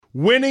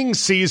Winning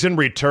season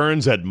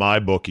returns at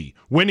MyBookie.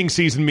 Winning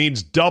season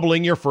means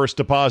doubling your first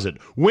deposit.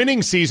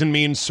 Winning season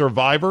means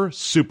Survivor,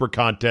 Super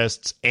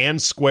Contests, and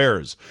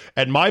Squares.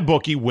 At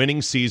MyBookie,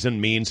 winning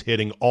season means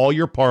hitting all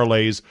your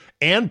parlays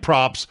and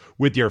props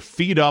with your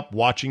feet up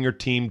watching your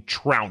team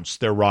trounce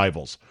their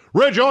rivals.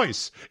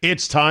 Rejoice!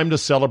 It's time to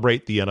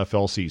celebrate the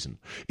NFL season.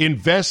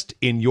 Invest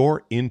in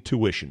your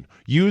intuition.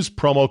 Use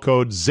promo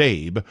code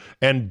ZABE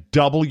and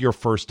double your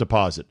first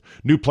deposit.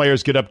 New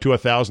players get up to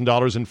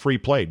 $1,000 in free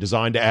play,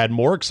 designed to add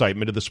more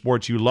excitement to the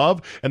sports you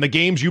love and the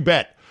games you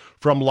bet.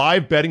 From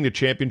live betting to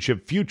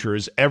championship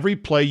futures, every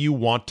play you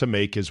want to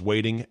make is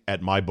waiting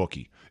at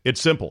MyBookie.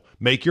 It's simple.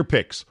 Make your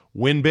picks.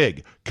 Win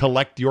big.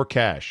 Collect your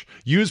cash.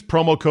 Use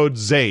promo code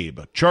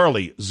ZABE,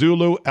 Charlie,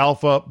 Zulu,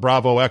 Alpha,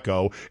 Bravo,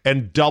 Echo,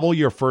 and double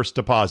your first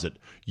deposit.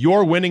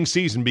 Your winning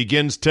season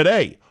begins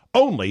today,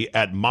 only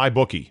at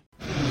MyBookie.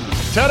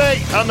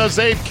 Today on the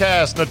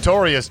Zabecast,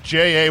 Notorious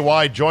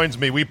J.A.Y. joins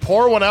me. We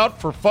pour one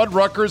out for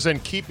Fuddruckers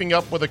and Keeping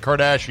Up with the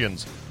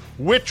Kardashians.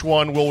 Which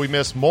one will we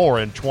miss more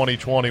in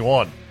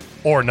 2021?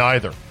 Or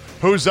neither?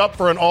 Who's up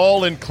for an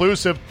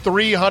all-inclusive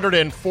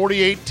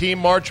 348-team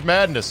March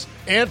Madness?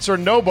 Answer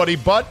nobody,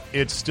 but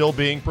it's still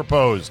being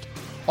proposed.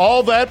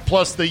 All that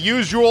plus the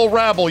usual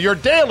rabble. Your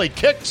daily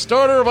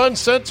Kickstarter of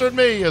Uncensored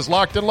Me is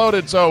locked and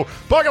loaded, so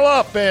buckle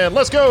up and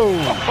let's go. Here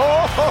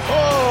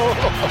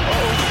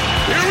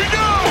we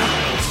go.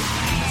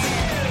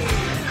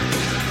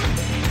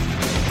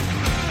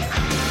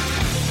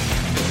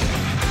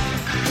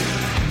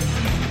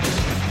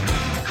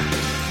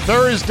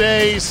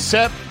 Thursday,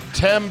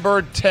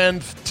 September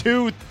 10th,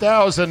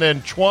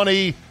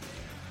 2020,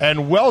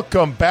 and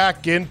welcome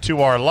back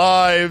into our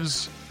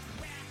lives,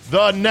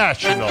 the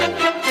National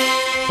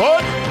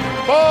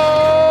Football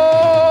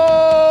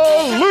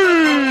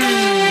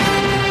League.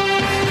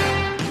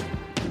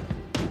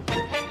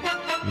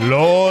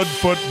 Lord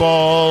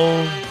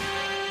Football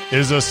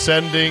is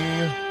ascending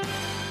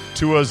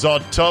to his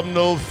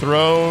autumnal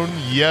throne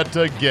yet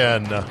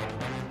again.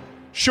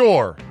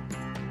 Sure.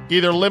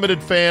 Either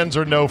limited fans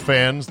or no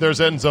fans, there's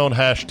end zone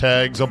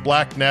hashtags, a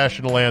black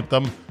national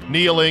anthem,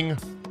 kneeling,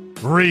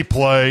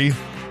 replay.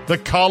 The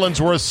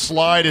Collinsworth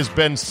slide has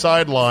been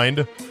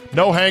sidelined.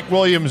 No Hank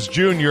Williams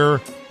Jr.,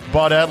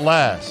 but at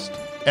last,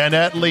 and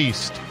at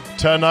least,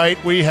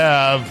 tonight we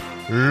have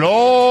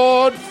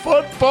Lord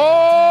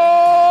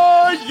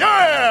Football,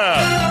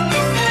 yeah!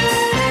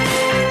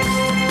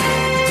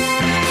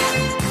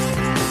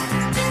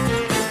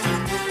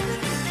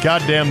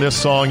 Goddamn, this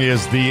song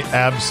is the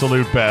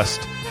absolute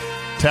best.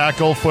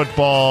 Tackle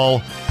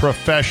football,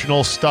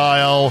 professional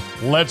style.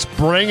 Let's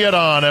bring it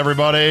on,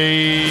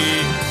 everybody.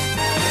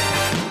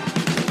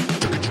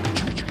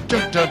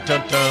 Dun, dun,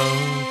 dun,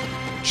 dun.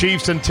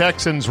 Chiefs and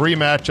Texans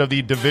rematch of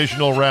the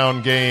divisional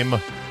round game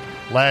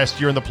last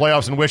year in the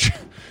playoffs, in which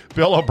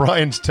Bill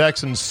O'Brien's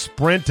Texans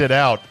sprinted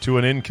out to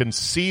an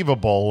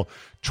inconceivable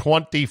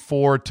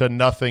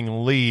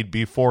 24-0 lead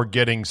before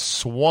getting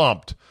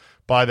swamped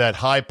by that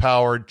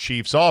high-powered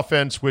Chiefs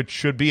offense, which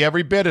should be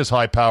every bit as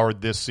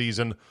high-powered this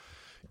season,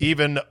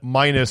 even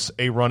minus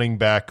a running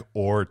back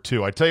or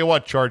two. I tell you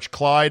what, Charge,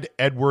 Clyde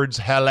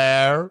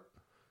Edwards-Helaire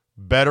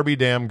better be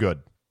damn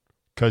good,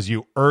 because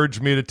you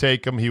urged me to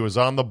take him. He was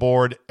on the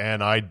board,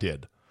 and I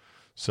did.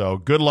 So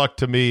good luck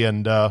to me,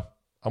 and I'm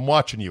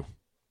watching you,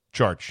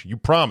 Charge. You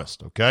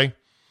promised, okay?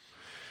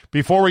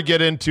 Before we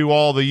get into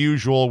all the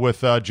usual with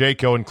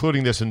Jayco,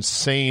 including this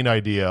insane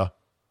idea.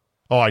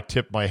 Oh, I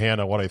tipped my hand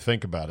on what I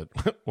think about it.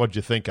 What'd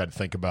you think I'd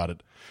think about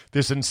it?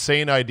 This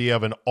insane idea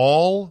of an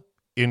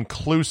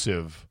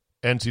all-inclusive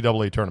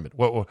NCAA tournament.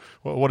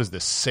 What is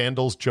this,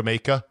 Sandals,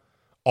 Jamaica?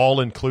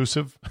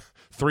 All-inclusive?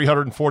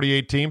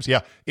 348 teams?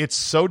 Yeah, it's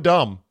so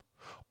dumb.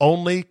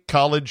 Only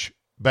college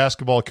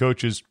basketball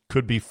coaches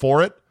could be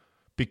for it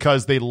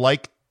because they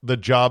like the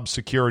job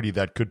security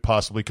that could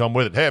possibly come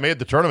with it. Hey, I made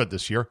the tournament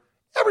this year.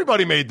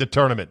 Everybody made the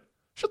tournament.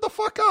 Shut the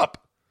fuck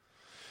up.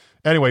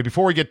 Anyway,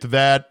 before we get to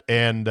that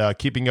and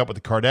keeping up with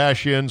the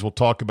Kardashians, we'll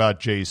talk about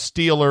Jay's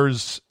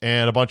Steelers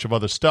and a bunch of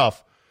other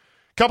stuff.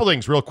 A couple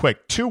things real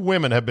quick. 2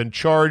 women have been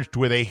charged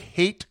with a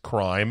hate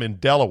crime in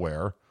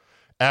Delaware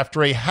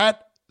after a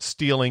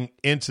hat-stealing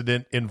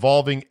incident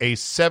involving a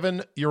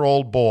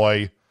 7-year-old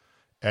boy,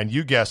 and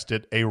you guessed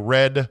it, a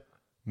red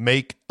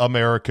Make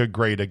America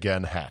Great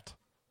Again hat.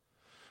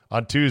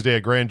 On Tuesday,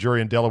 a grand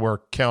jury in Delaware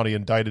County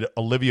indicted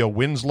Olivia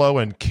Winslow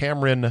and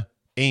Cameron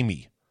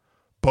Amy,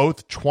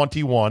 both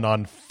 21,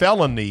 on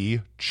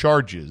felony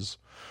charges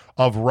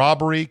of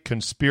robbery,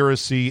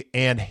 conspiracy,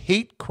 and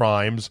hate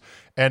crimes,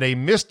 and a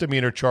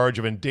misdemeanor charge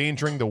of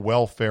endangering the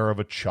welfare of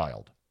a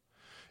child.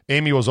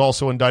 Amy was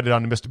also indicted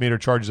on misdemeanor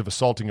charges of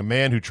assaulting a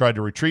man who tried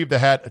to retrieve the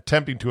hat,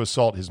 attempting to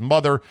assault his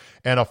mother,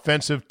 and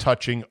offensive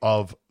touching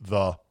of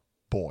the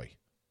boy.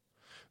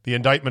 The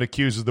indictment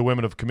accuses the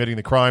women of committing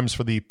the crimes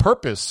for the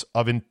purpose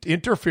of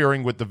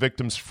interfering with the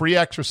victim's free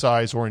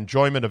exercise or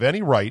enjoyment of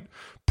any right,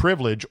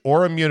 privilege,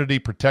 or immunity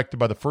protected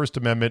by the First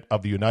Amendment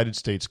of the United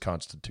States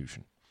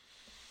Constitution.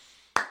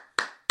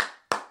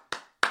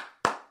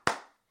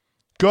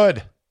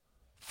 Good.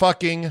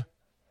 Fucking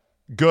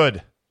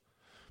good.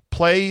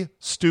 Play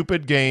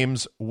stupid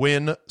games,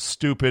 win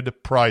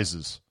stupid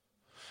prizes.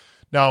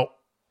 Now,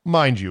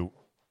 mind you,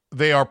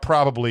 they are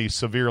probably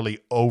severely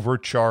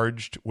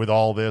overcharged with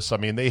all this. I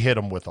mean, they hit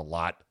them with a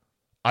lot.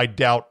 I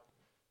doubt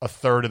a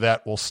third of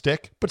that will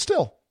stick, but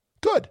still,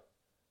 good.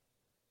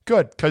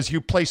 Good, because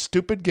you play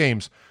stupid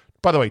games.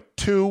 By the way,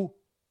 2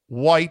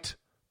 white,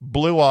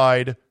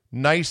 blue-eyed,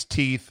 nice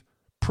teeth,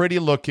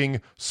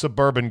 pretty-looking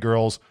suburban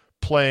girls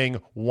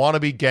playing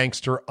wannabe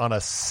gangster on a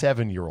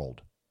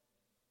 7-year-old.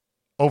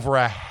 Over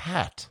a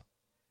hat.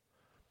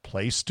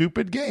 Play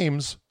stupid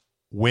games,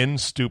 win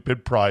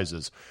stupid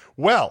prizes.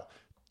 Well,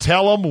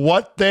 tell them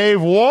what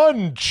they've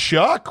won,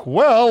 Chuck.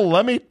 Well,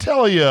 let me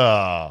tell you.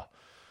 Oh,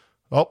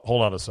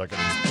 hold on a second.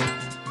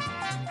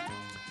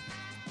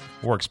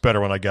 Works better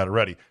when I got it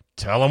ready.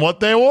 Tell them what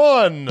they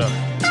won.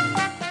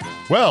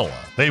 Well,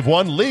 they've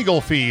won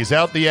legal fees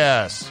out the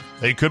ass.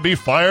 They could be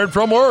fired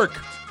from work.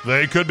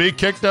 They could be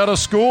kicked out of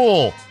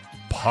school.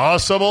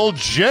 Possible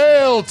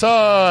jail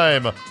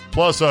time.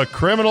 Plus a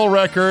criminal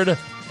record.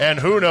 And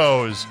who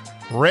knows,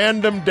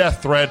 random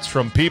death threats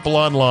from people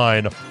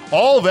online.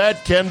 All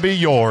that can be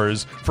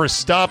yours for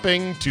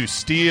stopping to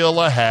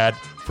steal a hat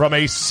from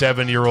a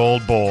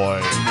 7-year-old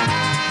boy.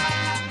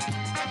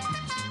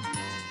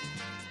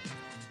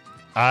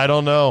 I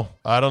don't know.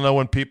 I don't know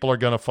when people are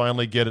going to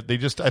finally get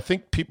it. I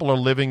think people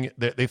are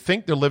they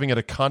think they're living in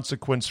a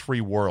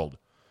consequence-free world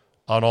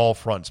on all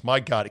fronts. My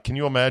God, can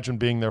you imagine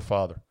being their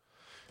father?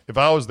 If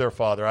I was their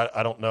father,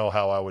 I don't know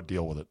how I would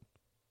deal with it.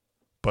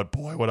 But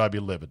boy, would I be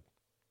livid.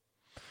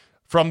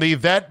 From the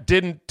That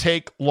Didn't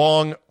Take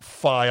Long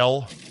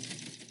file,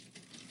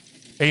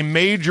 a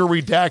major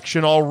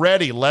redaction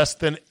already, less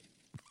than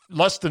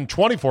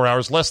 24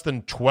 hours, less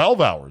than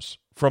 12 hours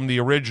from the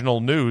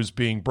original news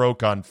being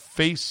broke on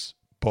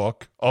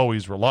Facebook,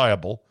 always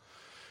reliable.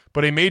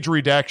 But a major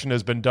redaction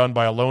has been done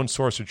by a lone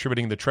source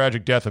attributing the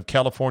tragic death of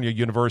California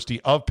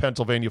University of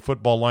Pennsylvania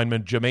football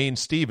lineman Jermaine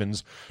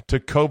Stevens to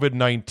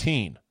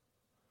COVID-19.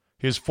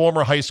 His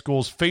former high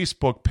school's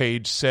Facebook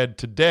page said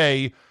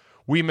today,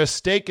 "We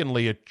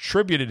mistakenly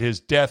attributed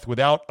his death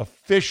without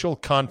official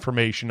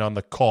confirmation on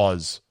the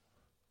cause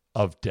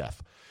of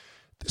death."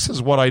 This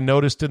is what I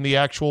noticed in the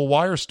actual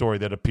Wire story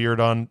that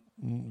appeared on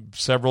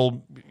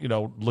several,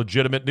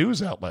 legitimate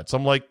news outlets.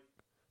 I'm like,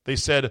 they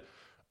said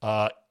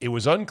it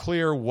was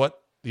unclear what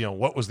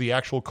was the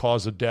actual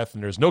cause of death,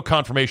 and there's no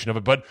confirmation of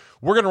it. But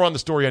we're going to run the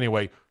story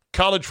anyway.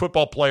 College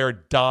football player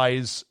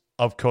dies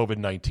of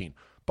COVID-19.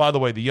 By the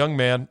way, the young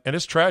man, and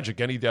it's tragic.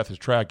 Any death is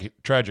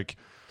tragic.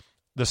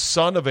 The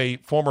son of a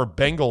former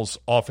Bengals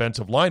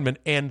offensive lineman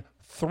and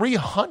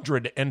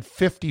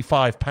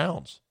 355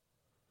 pounds.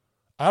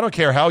 I don't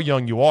care how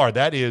young you are.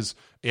 That is,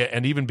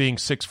 and even being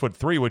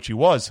 6'3", which he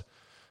was,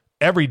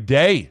 every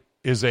day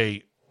is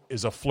a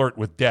flirt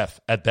with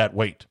death at that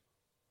weight.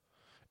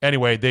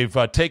 Anyway, they've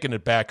taken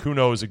it back. Who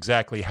knows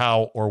exactly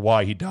how or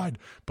why he died,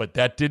 but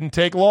that didn't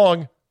take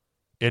long.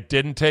 It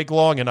didn't take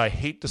long, and I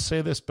hate to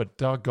say this, but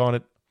doggone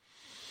it,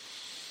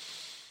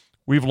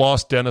 we've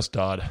lost Dennis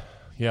Dodd.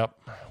 Yep,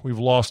 we've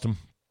lost him.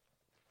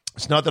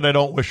 It's not that I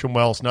don't wish him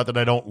well. It's not that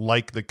I don't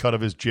like the cut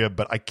of his jib,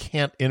 but I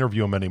can't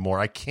interview him anymore.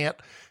 I can't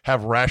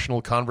have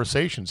rational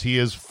conversations. He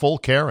is full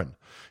Karen.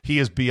 He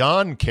is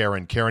beyond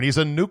Karen. He's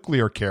a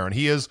nuclear Karen.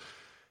 He is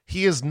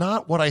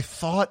not what I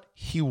thought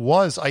he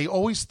was. I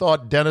always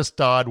thought Dennis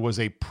Dodd was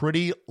a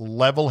pretty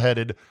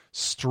level-headed,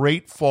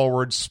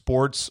 straightforward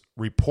sports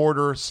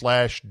reporter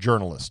 /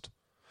 journalist.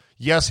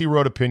 Yes, he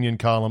wrote opinion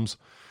columns,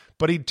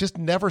 but he just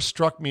never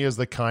struck me as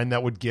the kind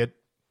that would get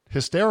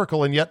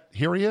hysterical, and yet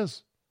here he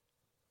is.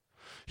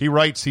 He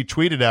writes, he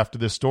tweeted after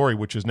this story,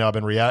 which has now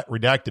been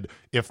redacted,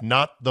 if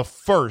not the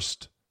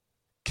first,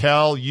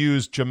 Cal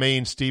used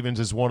Jermaine Stevens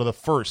as one of the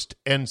first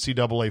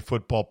NCAA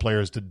football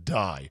players to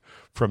die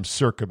from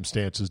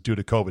circumstances due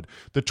to COVID.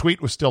 The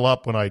tweet was still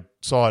up when I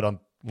saw it on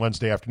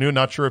Wednesday afternoon.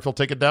 Not sure if he'll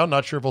take it down.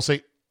 Not sure if he'll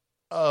say,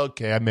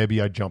 okay,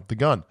 maybe I jumped the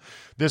gun.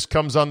 This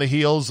comes on the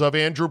heels of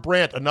Andrew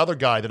Brandt, another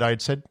guy that I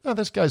had said,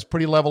 this guy's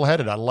pretty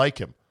level-headed. I like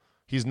him.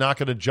 He's not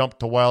going to jump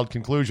to wild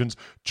conclusions.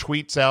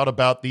 Tweets out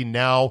about the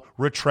now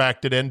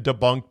retracted and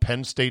debunked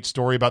Penn State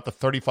story about the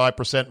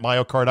 35%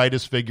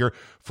 myocarditis figure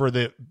for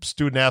the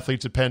student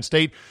athletes at Penn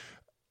State.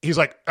 He's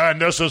like,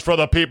 and this is for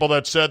the people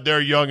that said they're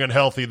young and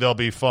healthy, they'll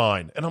be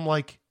fine. And I'm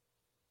like,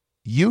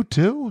 you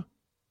too?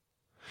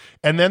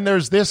 And then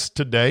there's this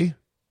today.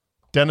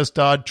 Dennis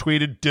Dodd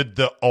tweeted, did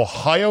the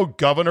Ohio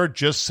governor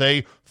just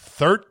say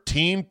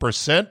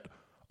 13%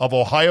 of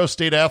Ohio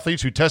State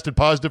athletes who tested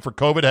positive for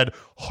COVID had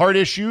heart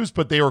issues,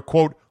 but they were,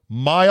 quote,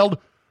 mild?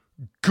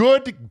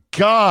 Good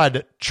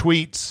God,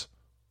 tweets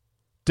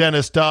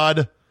Dennis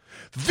Dodd.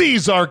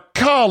 These are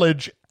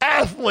college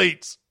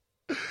athletes.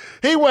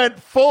 He went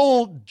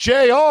full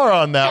JR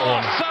on that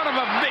one. Son of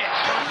a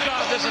bitch. Oh,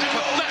 God, this is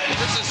pathetic.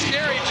 This is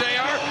scary,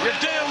 JR. You're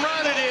damn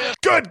right it is.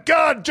 Good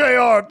God,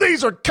 JR.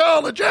 These are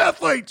college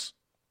athletes.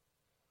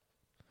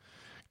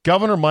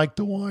 Governor Mike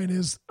DeWine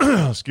is,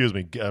 excuse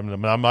me,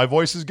 my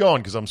voice is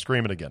going because I'm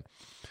screaming again.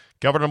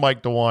 Governor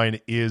Mike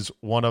DeWine is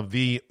one of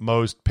the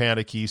most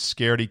panicky,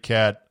 scaredy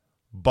cat,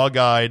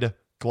 bug-eyed,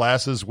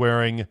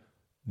 glasses-wearing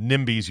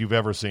NIMBYs you've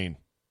ever seen.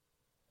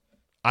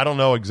 I don't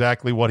know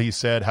exactly what he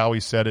said, how he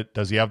said it.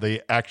 Does he have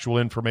the actual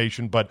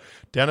information? But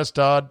Dennis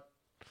Dodd,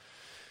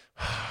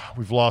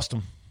 we've lost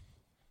him.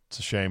 It's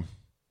a shame.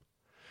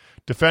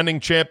 Defending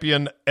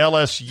champion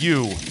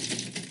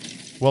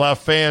LSU will have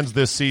fans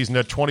this season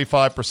at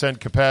 25%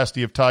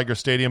 capacity of Tiger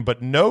Stadium,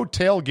 but no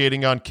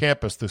tailgating on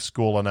campus, the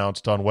school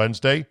announced on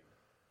Wednesday.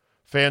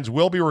 Fans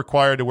will be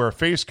required to wear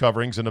face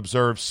coverings and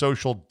observe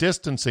social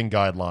distancing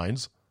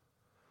guidelines.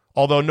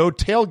 Although no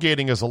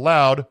tailgating is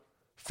allowed,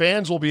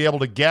 fans will be able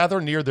to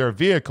gather near their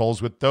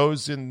vehicles with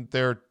those in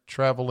their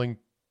traveling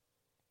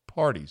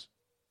parties.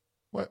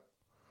 What?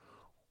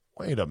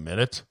 Wait a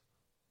minute.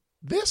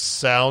 This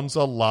sounds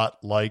a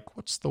lot like,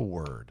 what's the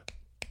word?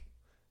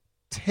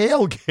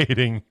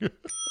 Tailgating.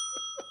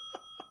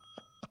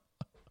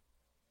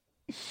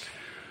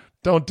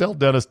 Don't tell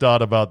Dennis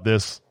Dodd about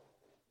this.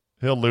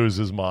 He'll lose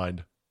his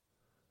mind.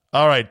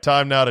 All right,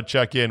 time now to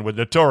check in with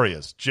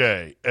Notorious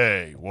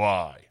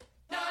J.A.Y.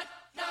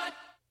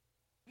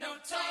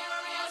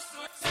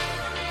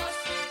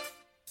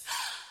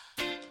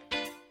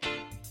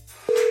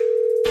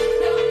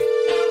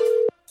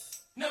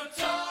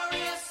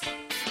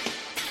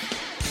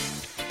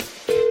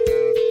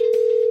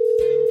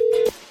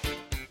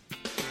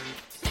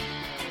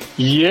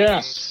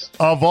 Yes.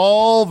 Of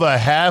all the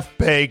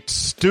half-baked,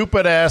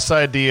 stupid-ass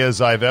ideas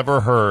I've ever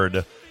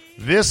heard,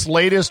 this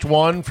latest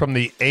one from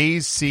the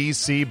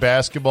ACC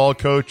basketball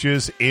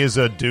coaches is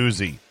a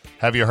doozy.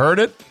 Have you heard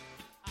it?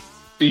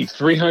 The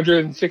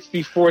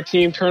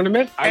 364-team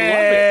tournament?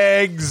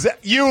 I love it.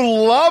 You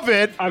love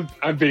it?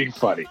 I'm being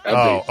funny.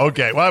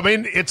 Okay. Well, I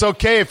mean, it's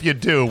okay if you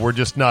do. We're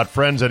just not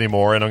friends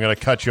anymore, and I'm going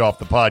to cut you off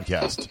the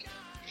podcast.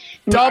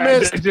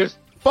 Dumbest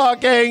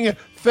fucking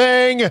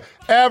thing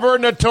ever.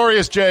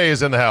 Notorious J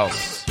is in the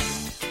house.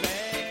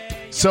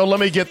 So let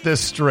me get this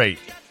straight.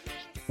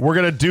 We're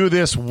going to do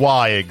this.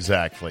 Why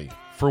exactly?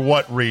 For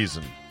what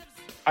reason?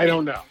 I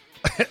don't know.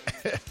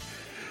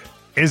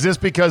 Is this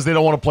because they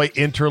don't want to play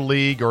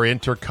interleague or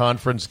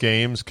interconference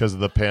games because of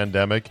the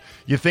pandemic?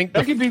 You think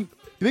you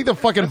think the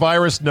fucking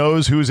virus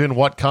knows who's in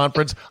what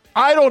conference?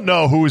 I don't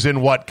know who's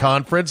in what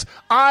conference.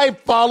 I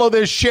follow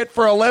this shit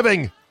for a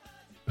living.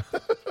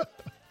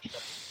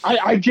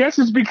 I guess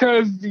it's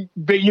because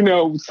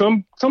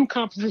some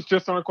conferences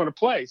just aren't going to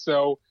play,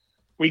 so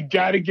we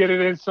got to get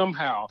it in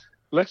somehow.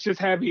 Let's just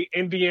have the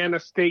Indiana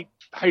State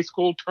high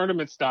school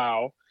tournament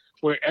style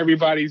where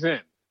everybody's in.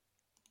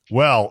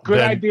 Well, good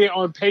idea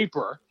on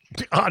paper.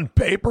 On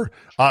paper,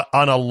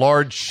 on a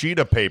large sheet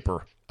of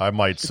paper, I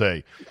might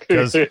say,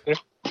 because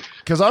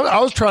I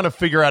was trying to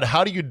figure out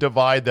how do you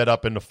divide that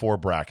up into 4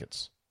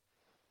 brackets.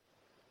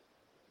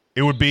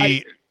 It would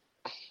be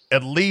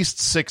at least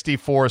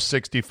 64,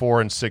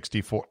 64, and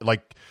 64.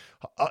 Like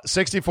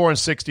 64 and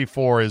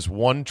 64 is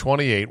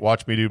 128.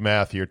 Watch me do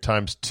math here.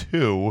 Times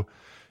 2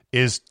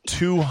 is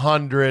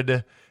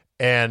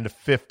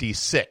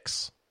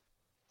 256.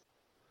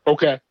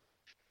 Okay.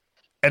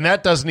 And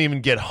that doesn't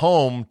even get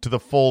home to the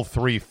full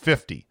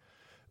 350.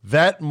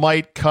 That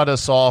might cut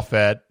us off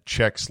at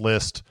checks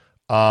list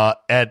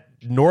at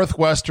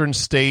Northwestern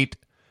State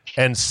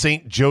and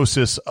St.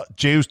 Joe's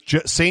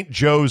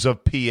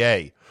of PA,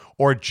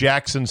 or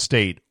Jackson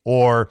State,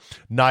 or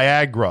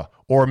Niagara,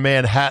 or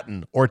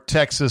Manhattan, or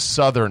Texas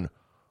Southern,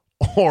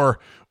 or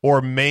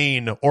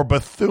Maine, or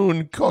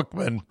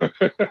Bethune-Cookman.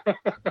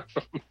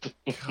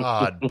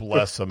 God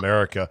bless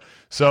America.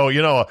 So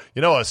a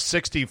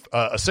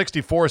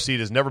 64 seed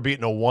has never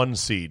beaten a 1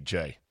 seed,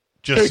 Jay.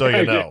 Just so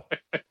you know.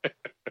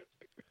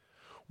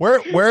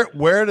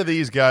 Where do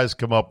these guys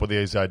come up with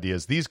these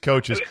ideas? These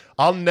coaches,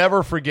 I'll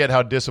never forget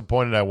how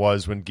disappointed I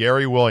was when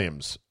Gary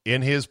Williams,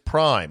 in his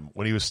prime,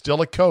 when he was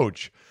still a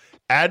coach,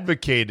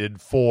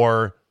 advocated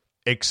for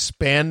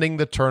expanding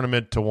the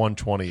tournament to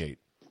 128.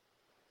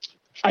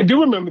 I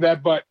do remember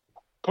that, but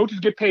coaches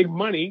get paid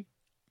money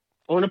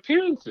on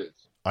appearances.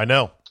 I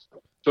know.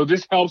 So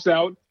this helps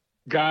out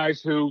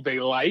guys who they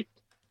like.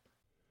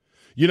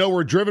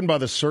 We're driven by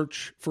the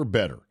search for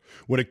better.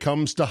 When it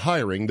comes to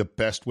hiring, the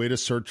best way to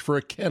search for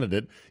a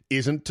candidate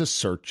isn't to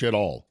search at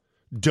all.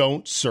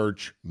 Don't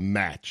search,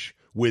 match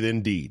with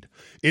Indeed.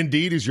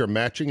 Indeed is your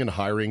matching and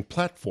hiring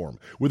platform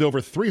with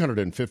over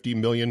 350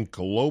 million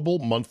global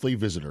monthly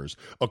visitors,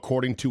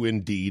 according to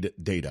Indeed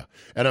data,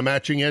 and a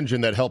matching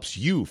engine that helps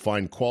you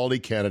find quality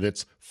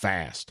candidates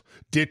fast.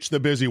 Ditch the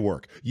busy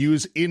work.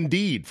 Use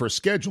Indeed for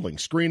scheduling,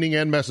 screening,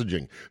 and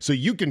messaging so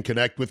you can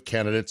connect with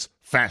candidates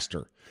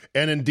faster.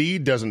 And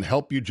Indeed doesn't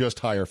help you just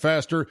hire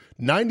faster.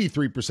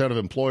 93% of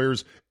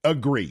employers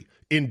agree.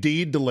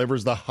 Indeed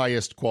delivers the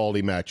highest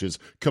quality matches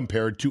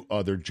compared to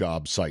other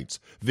job sites.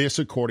 This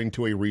according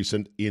to a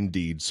recent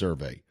Indeed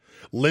survey.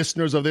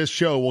 Listeners of this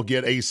show will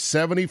get a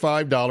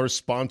 $75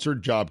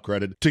 sponsored job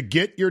credit to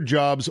get your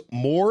jobs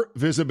more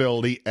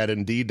visibility at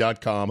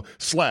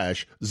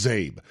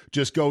Indeed.com/Zabe.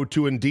 Just go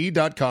to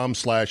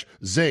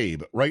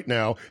Indeed.com/Zabe right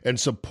now and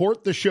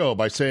support the show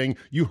by saying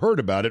you heard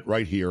about it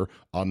right here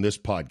on this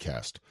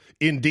podcast.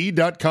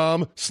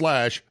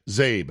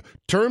 Indeed.com/Zabe.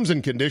 Terms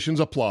and conditions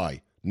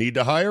apply. Need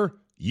to hire?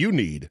 you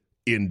need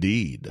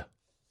Indeed.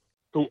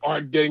 Who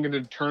aren't getting into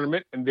the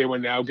tournament, and they will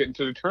now get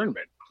into the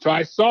tournament. So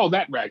I saw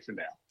that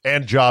rationale.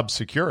 And job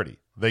security.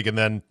 They can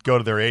then go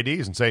to their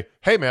ADs and say,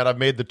 hey, man, I've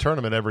made the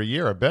tournament every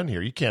year. I've been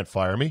here. You can't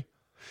fire me.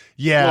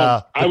 Yeah.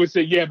 Well, I would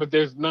say, yeah, but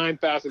there's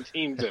 9,000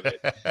 teams in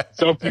it.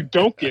 So if you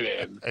don't get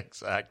in,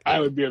 exactly, I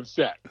would be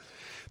upset.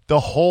 The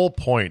whole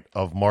point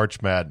of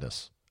March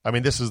Madness, I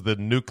mean, this is the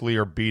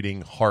nuclear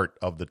beating heart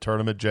of the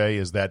tournament, Jay,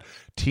 is that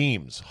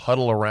teams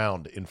huddle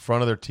around in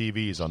front of their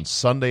TVs on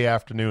Sunday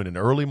afternoon in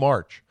early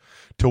March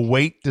to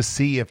wait to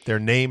see if their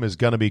name is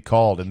going to be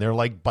called. And they're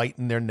like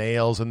biting their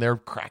nails and they're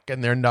cracking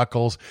their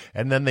knuckles.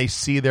 And then they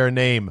see their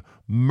name,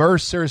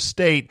 Mercer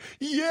State.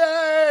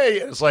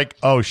 Yay! It's like,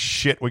 oh,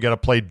 shit, we got to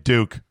play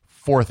Duke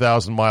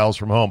 4,000 miles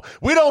from home.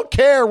 We don't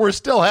care. We're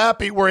still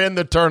happy. We're in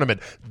the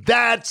tournament.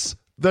 That's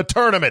the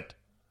tournament.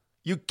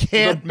 You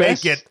can't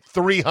make it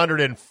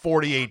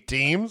 348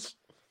 teams.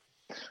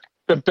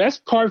 The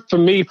best part for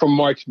me from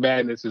March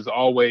Madness is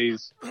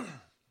always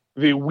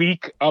the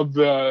week of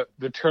the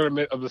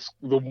tournament of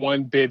the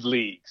one bid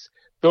leagues.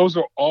 Those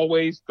are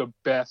always the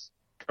best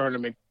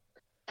tournament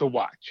to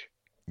watch.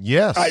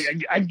 Yes.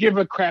 I give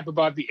a crap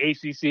about the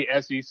ACC,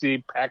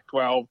 SEC,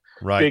 Pac-12,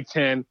 right. Big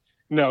Ten.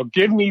 No,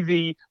 give me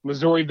the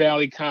Missouri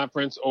Valley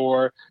Conference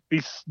or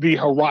the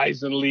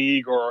Horizon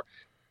League or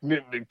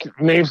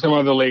name some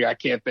other league I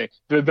can't think.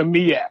 The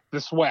MEAC, the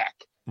SWAC,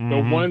 the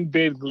one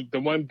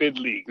bid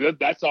league.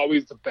 That's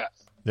always the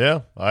best.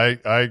 Yeah, I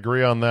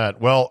agree on that.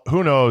 Well,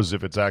 who knows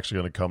if it's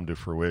actually going to come to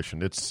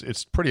fruition.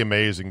 It's pretty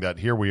amazing that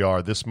here we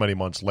are this many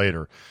months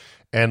later,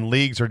 and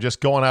leagues are just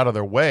going out of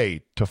their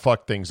way to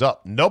fuck things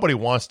up. Nobody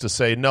wants to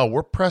say, no,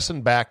 we're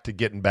pressing back to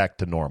getting back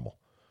to normal.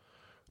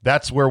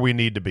 That's where we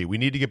need to be. We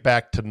need to get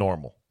back to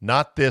normal.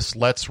 Not this,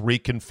 let's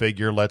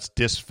reconfigure, let's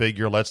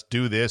disfigure, let's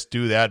do this,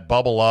 do that,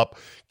 bubble up,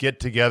 get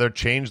together,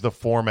 change the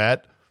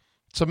format.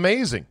 It's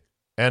amazing.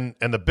 And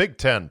the Big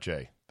Ten,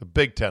 Jay, the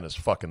Big Ten is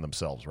fucking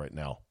themselves right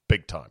now.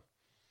 Big time.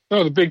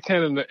 No, the Big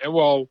Ten and them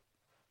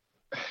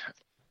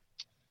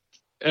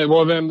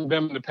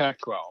in the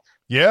Pac-12.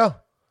 Yeah,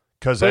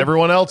 because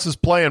everyone else is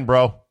playing,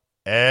 bro.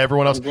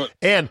 Everyone else.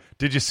 And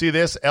did you see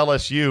this?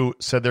 LSU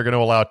said they're going to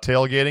allow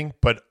tailgating,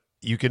 but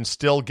you can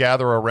still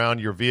gather around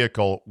your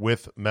vehicle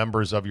with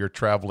members of your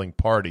traveling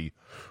party,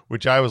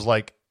 which I was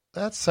like,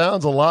 that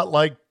sounds a lot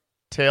like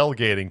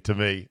tailgating to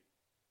me.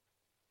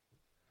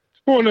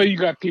 Well, no, you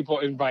got people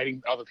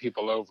inviting other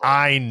people over.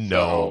 I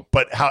know,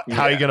 but how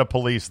are you going to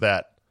police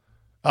that?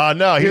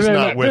 No, he's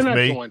not with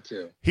me.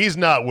 He's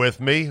not with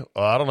me.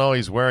 I don't know.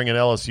 He's wearing an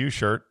LSU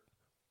shirt.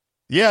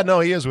 Yeah, no,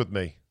 he is with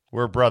me.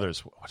 We're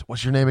brothers.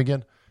 What's your name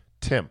again?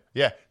 Tim.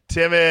 Yeah,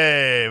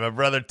 Timmy, my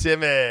brother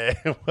Timmy.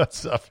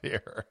 What's up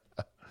here?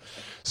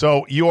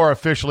 So you are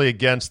officially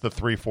against the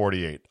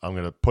 348. I'm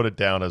going to put it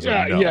down as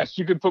a no. Yes,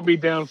 you could put me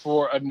down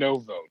for a no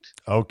vote.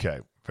 Okay,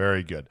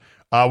 very good.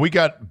 We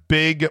got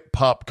big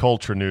pop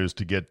culture news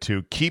to get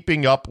to.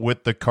 Keeping Up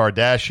with the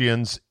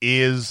Kardashians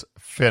is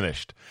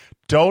finished.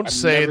 Don't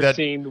say that.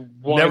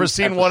 Never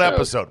seen one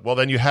episode. Well,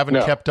 then you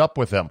haven't kept up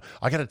with them.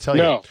 I got to tell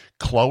you,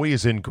 Chloe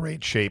is in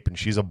great shape, and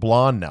she's a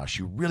blonde now.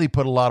 She really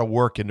put a lot of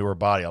work into her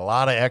body, a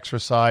lot of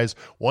exercise.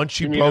 Once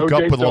she broke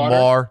up with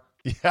Lamar.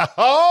 Yeah.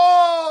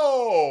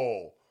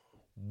 Oh,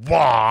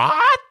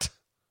 what?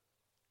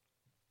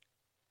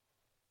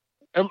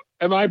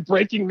 Am I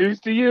breaking news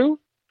to you?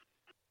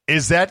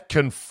 Is that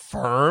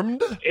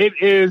confirmed? It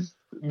is.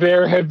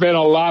 There have been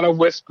a lot of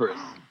whispers.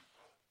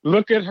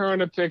 Look at her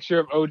in a picture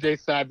of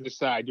OJ side to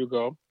side. You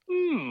go,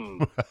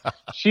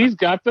 she's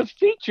got the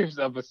features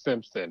of a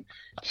Simpson.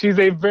 She's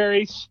a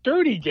very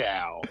sturdy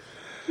gal.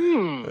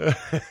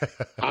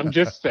 I'm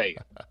just saying.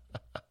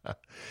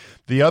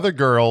 The other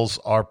girls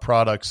are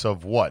products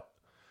of what?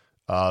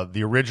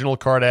 The original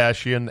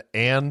Kardashian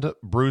and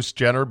Bruce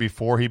Jenner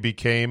before he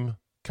became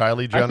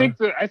Kylie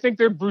Jenner? I think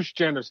they're Bruce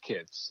Jenner's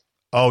kids.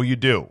 Oh, you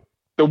do?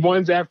 The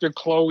ones after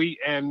Chloe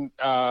and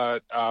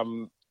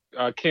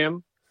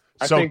Kim.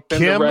 I think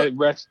Kim, the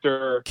rest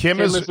are... Kim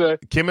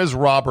is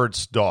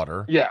Robert's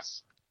daughter.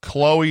 Yes.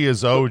 Chloe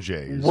is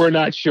OJ's. We're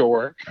not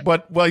sure.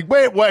 But wait,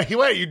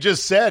 you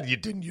just said,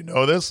 you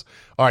know this?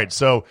 All right,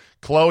 so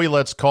Chloe,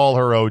 let's call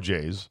her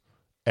OJ's.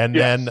 And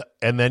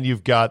then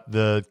you've got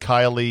the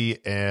Kylie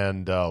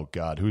and, oh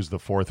God, who's the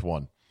fourth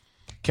one?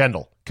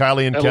 Kendall.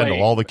 Kylie and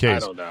Kendall, all the Ks. I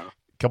don't know.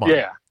 Come on.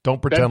 Yeah.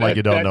 Don't pretend like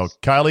you don't know.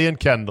 Kylie and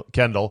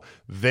Kendall,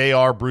 they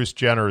are Bruce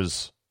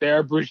Jenner's. They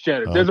are Bruce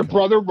Jenner. Okay. There's a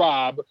brother,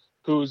 Rob,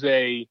 who's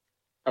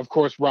of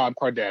course, Rob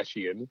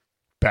Kardashian.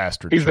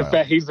 Bastard he's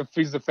child. He's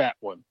the fat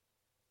one.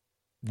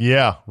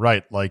 Yeah,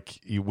 right. Like,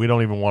 we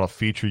don't even want to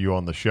feature you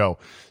on the show.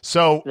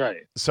 So, right.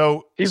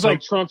 So he's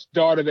like Trump's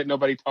daughter that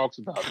nobody talks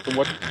about.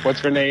 So what's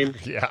her name?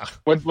 Yeah.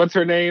 What's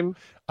her name?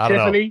 I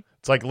don't know.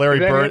 It's like Larry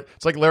Bird.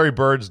 It's like Larry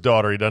Bird's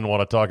daughter. He doesn't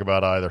want to talk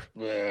about either.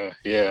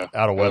 Yeah.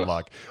 Out of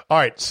wedlock. All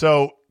right.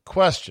 So,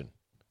 question: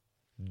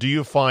 do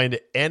you find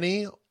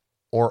any,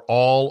 or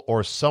all,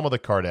 or some of the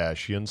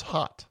Kardashians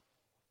hot?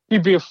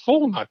 You'd be a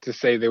fool not to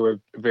say they were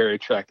very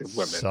attractive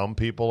women. Some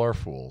people are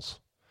fools.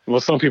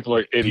 Well, some people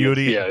are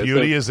idiots.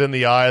 Beauty is in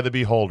the eye of the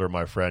beholder,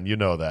 my friend. You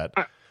know that.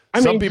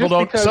 Some people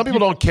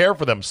don't care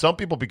for them. Some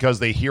people, because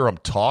they hear them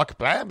talk,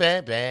 blah,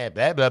 blah, blah,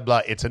 blah, blah,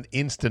 blah. It's an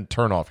instant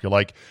turnoff. You're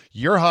like,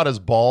 you're hot as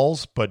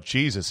balls, but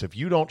Jesus, if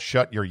you don't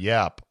shut your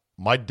yap,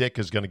 my dick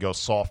is going to go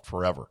soft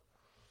forever.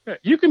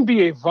 You can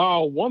be a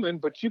vile woman,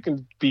 but you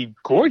can be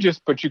gorgeous,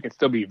 but you can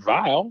still be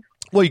vile.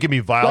 Well, you can be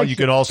vile. Like you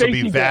can also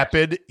Stacey be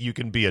vapid. You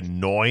can be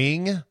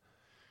annoying. You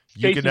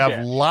Stacey can have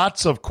Dash.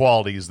 lots of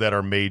qualities that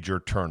are major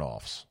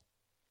turnoffs.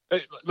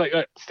 Like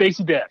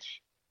Stacey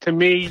Dash. To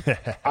me,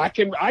 I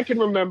can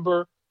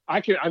remember.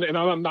 And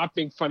I'm not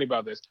being funny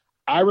about this.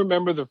 I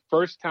remember the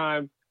first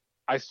time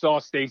I saw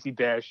Stacey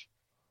Dash,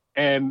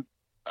 and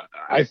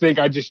I think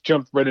I just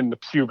jumped right into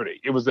puberty.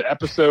 It was the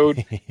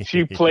episode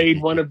she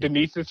played one of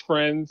Denise's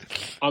friends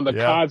on the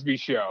Cosby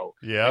Show.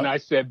 Yeah. And I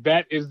said,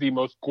 that is the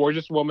most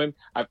gorgeous woman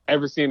I've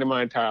ever seen in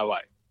my entire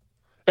life.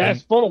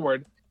 Fast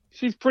forward,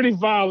 she's pretty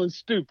vile and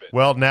stupid.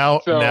 Well,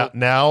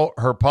 now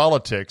her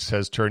politics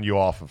has turned you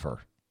off of her.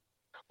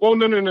 Well,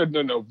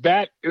 no.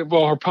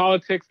 Her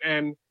politics,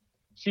 and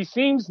she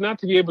seems not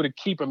to be able to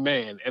keep a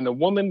man. And the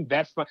woman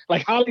that's fine,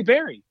 like Halle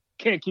Berry,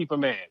 can't keep a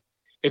man.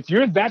 If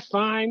you're that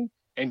fine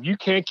and you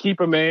can't keep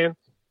a man,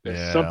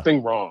 there's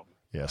something wrong.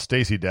 Yeah,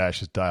 Stacey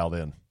Dash is dialed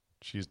in.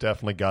 She's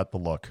definitely got the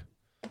look.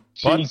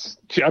 I'm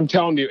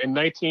telling you, in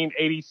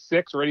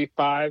 1986 or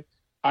 85,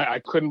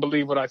 I couldn't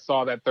believe what I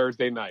saw that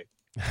Thursday night.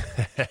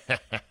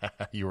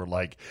 You were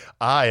like,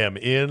 I am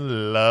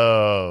in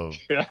love.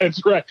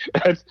 That's right.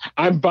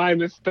 I'm buying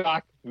this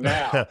stock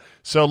now.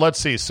 So let's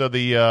see. So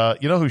the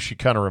you know who she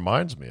kind of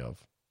reminds me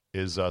of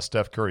is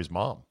Steph Curry's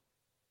mom.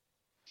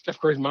 Steph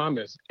Curry's mom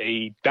is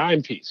a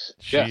dime piece.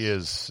 She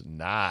is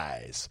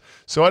nice.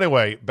 So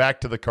anyway,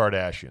 back to the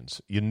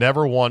Kardashians. You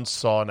never once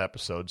saw an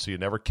episode, so you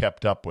never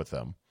kept up with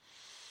them.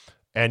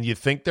 And you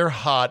think they're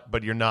hot,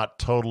 but you're not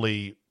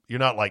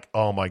like,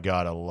 oh my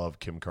God, I love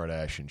Kim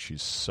Kardashian.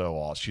 She's so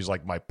awesome. She's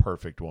like my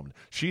perfect woman.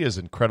 She is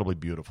incredibly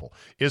beautiful.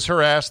 Is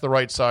her ass the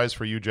right size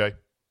for you, Jay?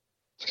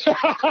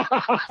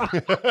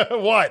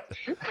 What?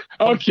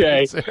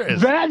 Okay.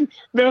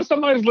 Now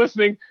somebody's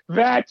listening.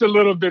 That's a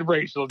little bit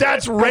racial.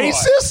 That's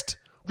racist?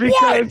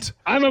 Because what?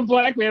 I'm a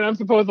black man. I'm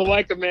supposed to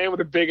like a man with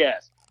a big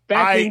ass.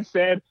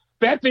 That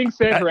being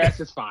said, her ass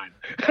is fine.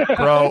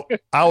 Bro,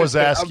 I was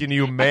asking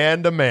you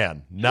man to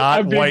man,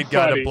 not white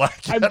guy to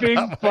black guy.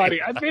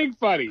 I'm being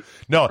funny.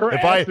 No, her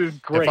ass is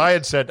great. If I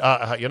had said,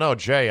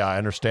 Jay, I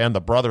understand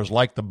the brothers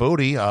like the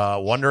booty.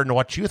 Wondering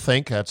what you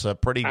think. That's a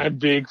pretty. I'm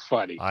being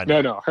funny.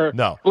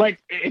 No.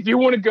 Like, if you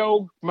want to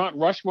go Mount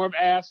Rushmore of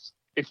ass,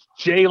 it's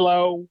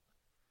J-Lo,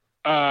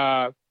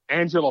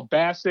 Angela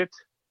Bassett.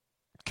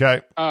 Okay.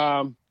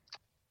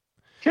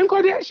 Kim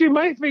Kardashian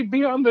might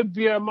be on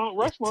the Mount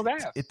Rushmore of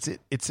ass.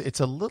 It's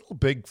a little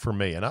big for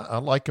me, and I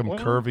like them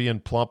curvy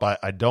and plump.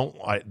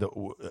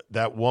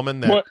 That woman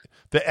the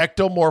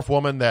ectomorph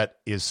woman that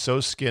is so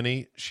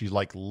skinny, she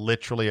like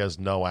literally has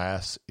no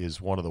ass,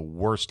 is one of the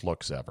worst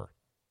looks ever.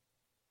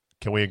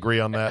 Can we agree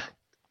on that?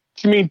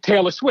 You mean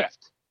Taylor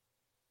Swift?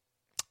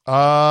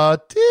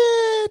 It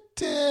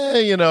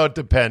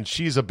depends.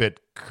 She's a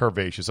bit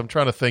curvaceous. I'm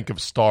trying to think of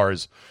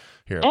stars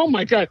here. Oh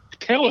my God,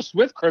 Taylor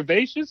Swift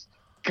curvaceous?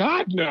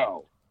 God,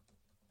 no.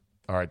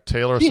 All right,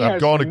 Taylor. I'm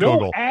going to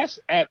Google. No ass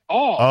at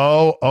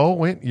all. Oh,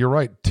 wait, you're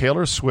right.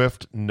 Taylor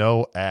Swift,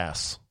 no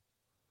ass.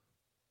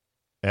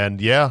 And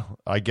yeah,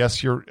 I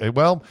guess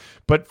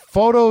but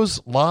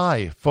photos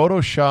lie.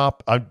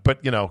 Photoshop.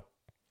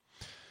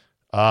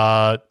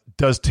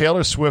 Does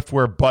Taylor Swift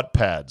wear butt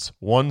pads?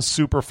 One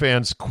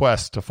superfan's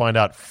quest to find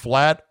out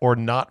flat or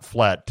not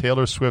flat.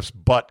 Taylor Swift's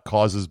butt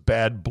causes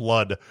bad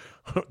blood.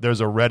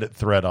 There's a Reddit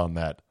thread on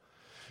that.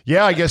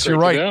 Yeah, I guess you're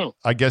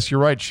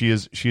right. She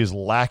is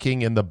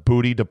lacking in the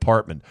booty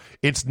department.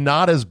 It's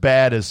not as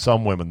bad as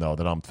some women, though,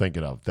 that I'm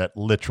thinking of that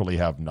literally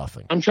have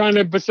nothing.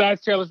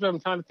 Besides Taylor Swift, I'm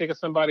trying to think of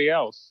somebody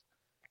else.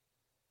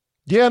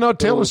 Yeah, no,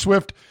 Taylor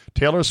Swift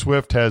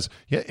has.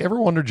 Yeah, ever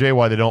wonder, Jay,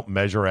 why they don't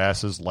measure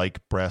asses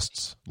like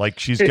breasts? Like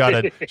she's got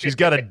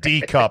a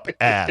D cup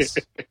ass,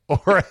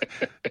 or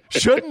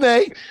shouldn't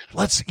they?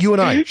 Let's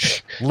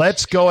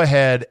go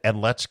ahead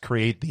and let's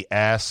create the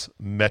ass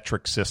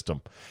metric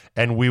system,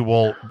 and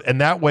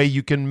and that way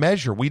you can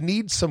measure. We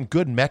need some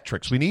good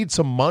metrics. We need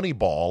some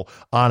Moneyball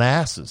on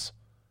asses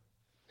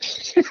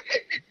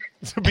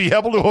to be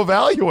able to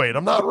evaluate.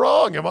 I'm not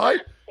wrong, am I?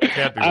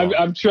 Can't be wrong.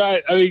 I'm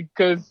trying.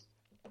 Because.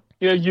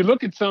 You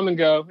look at some and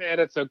go,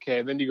 that's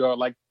okay. Then you go,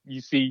 like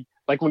you see,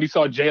 like when you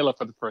saw J-Lo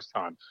for the first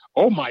time.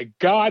 Oh my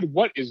God,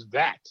 what is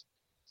that?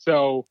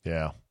 So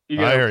yeah, I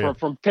hear you.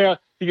 From Taylor,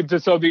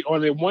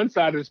 on the one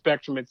side of the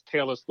spectrum, it's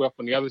Taylor Swift.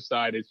 On the other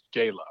side, it's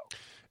J-Lo.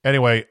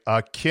 Anyway,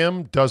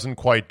 Kim doesn't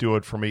quite do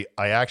it for me.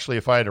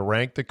 If I had to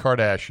rank the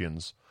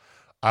Kardashians,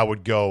 I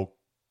would go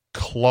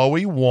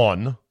Khloe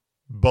 1,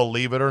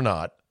 believe it or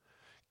not,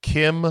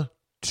 Kim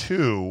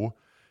 2,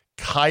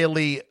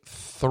 Kylie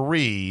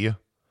 3.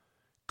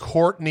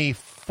 Kourtney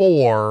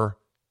 4,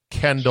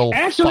 Kendall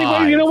 5.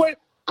 Actually, you know what?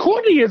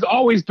 Kourtney has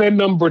always been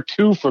number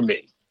 2 for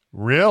me.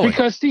 Really?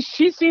 Because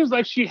she seems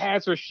like she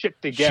has her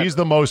shit together. She's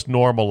the most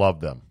normal of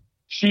them.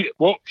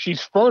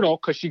 She's fertile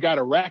because she got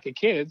a rack of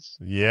kids.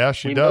 Yeah,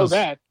 she we does. know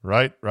that.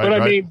 Right. But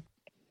I mean,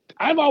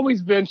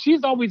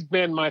 she's always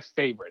been my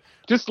favorite.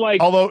 Just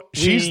like, although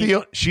she's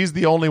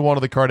the only one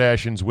of the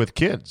Kardashians with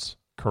kids,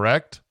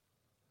 correct?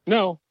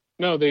 No.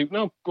 Well,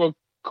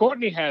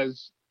 Kourtney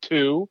has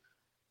 2,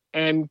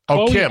 and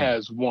Khloe Kim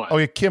has 1. Oh,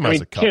 yeah, Kim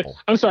has a couple.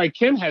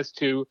 Kim has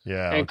 2,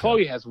 yeah, and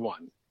Khloe has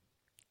 1.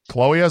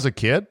 Khloe has a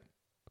kid?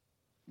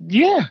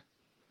 Yeah.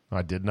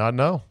 I did not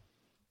know.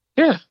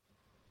 Yeah.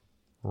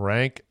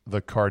 Rank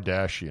the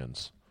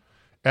Kardashians.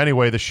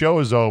 Anyway, the show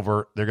is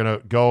over. They're going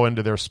to go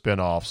into their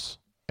spinoffs,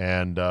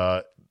 and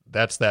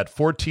that's that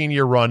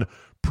 14-year run.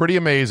 Pretty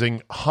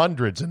amazing.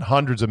 Hundreds and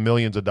hundreds of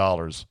millions of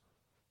dollars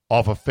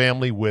off a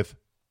family with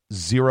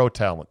zero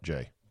talent,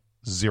 Jay.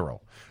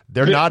 Zero.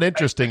 They're not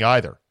interesting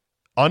either.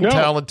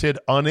 Untalented,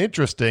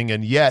 uninteresting,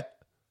 and yet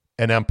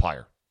an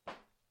empire.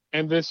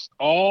 And this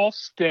all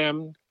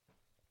stemmed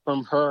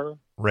from her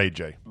Ray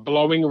J.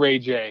 blowing Ray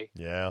J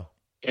Yeah.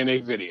 in a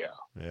video.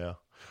 Yeah.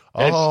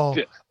 Oh,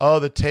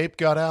 the tape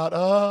got out.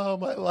 Oh,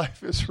 my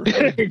life is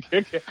ruined.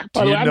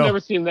 I've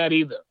never seen that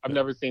either. I've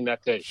never seen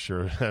that tape.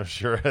 Sure,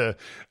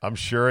 I'm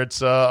sure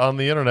it's on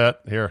the internet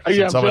here.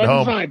 Since I'm I'm at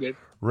home. find it.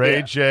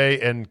 Ray J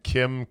and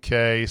Kim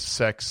K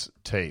sex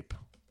tape,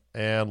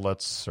 and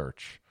let's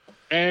search.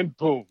 And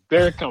boom,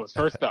 there it comes.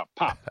 First up,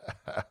 pop.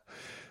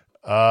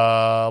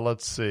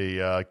 Let's see.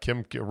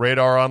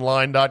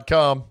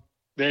 RadarOnline.com.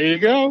 There you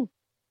go.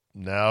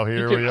 Now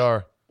here we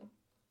are.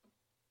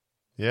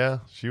 Yeah,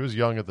 she was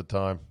young at the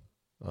time.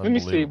 Let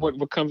me see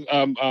what comes.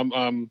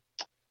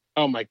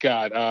 Oh my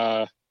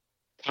God.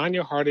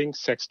 Tanya Harding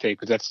sex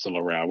tape. Is that still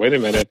around? Wait a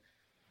minute.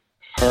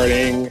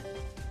 Harding.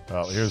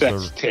 Here's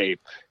sex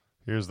tape.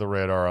 Here's the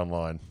Radar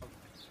Online.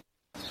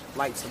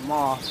 Lights them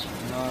off. You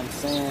know what I'm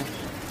saying?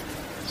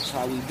 That's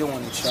how we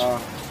doing it,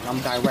 y'all. I'm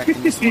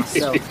directing this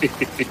myself.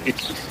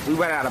 We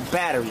ran out of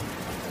battery.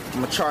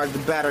 I'm gonna charge the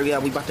battery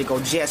up. We about to go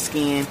jet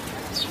skiing.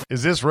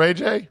 Is this Ray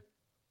J?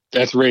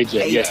 That's Ray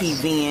J. Yes.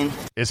 ATVing.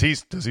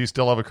 Does he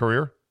still have a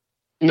career?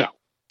 No.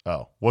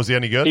 Oh, was he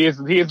any good? He has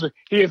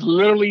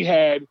literally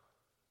had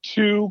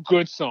 2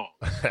 good songs.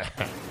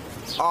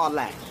 All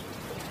that.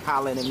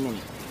 Holla in a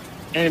minute.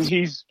 And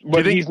he's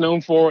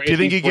known for is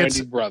he's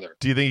Brandy's brother.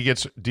 Do you think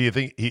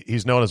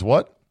he's known as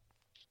what?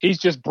 He's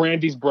just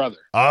Brandy's brother.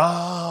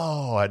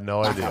 Oh, I had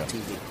no idea.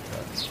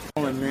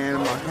 Oh man,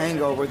 my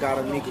hangover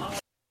gotta make it.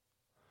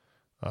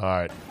 All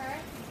right.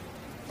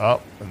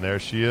 Oh, and there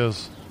she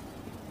is.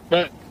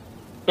 But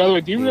by the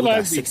way, do you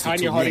realize the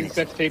Tanya Harding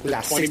sex tape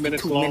is 20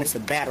 minutes long? 62 minutes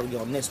of battery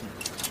on this one.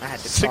 I had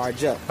to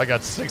charge up. I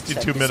got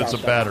 62 minutes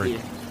of battery.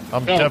 Here.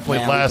 I'm definitely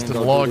lasting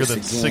longer than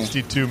again.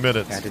 62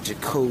 minutes. Got the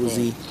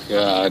jacuzzi.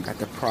 God. Got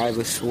the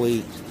private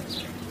suite.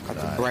 Got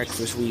the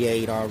breakfast we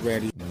ate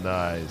already.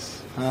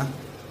 Nice. Huh?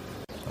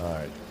 All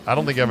right. I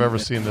don't think I've ever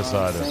seen this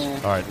either.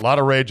 All right. A lot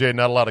of Ray J,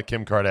 not a lot of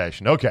Kim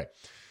Kardashian. Okay.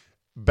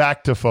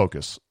 Back to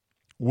focus.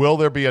 Will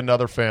there be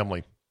another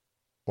family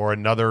or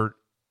another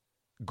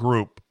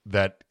group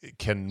that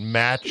can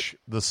match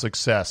the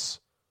success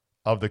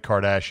of the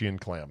Kardashian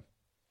clan?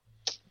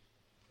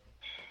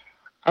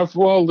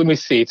 Well, let me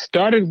see. It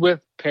started with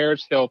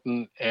Paris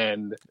Hilton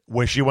and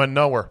Where she went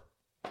nowhere.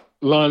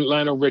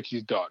 Lionel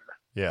Richie's daughter.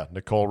 Yeah,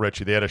 Nicole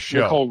Richie. They had a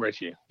show. Nicole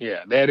Richie.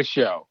 Yeah, they had a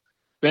show.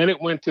 Then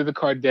it went to the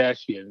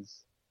Kardashians.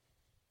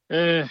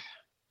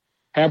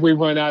 Have we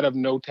run out of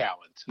no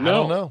talent? No. I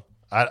don't know.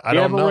 I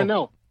don't know.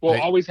 No.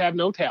 We'll always have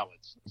no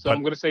talents. So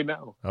I'm going to say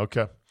no.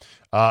 Okay.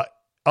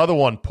 Other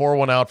one, pour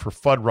one out for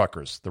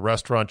Fuddruckers. The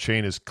restaurant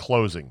chain is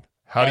closing.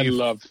 I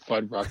loved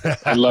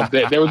Fuddruckers. I loved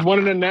it. There was one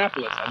in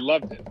Annapolis. I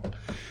loved it.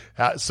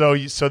 So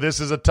this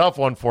is a tough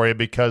one for you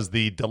because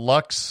the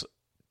deluxe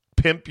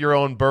pimp your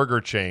own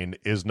burger chain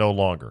is no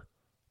longer.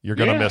 You're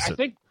going to miss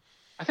it.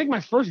 I think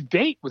my first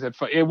date was at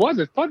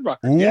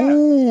Fuddruckers.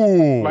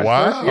 Ooh, yeah.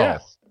 wow.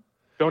 Yes.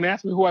 Don't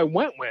ask me who I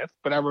went with,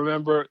 but I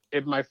remember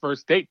my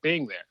first date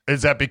being there.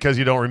 Is that because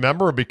you don't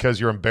remember or because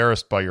you're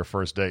embarrassed by your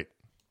first date?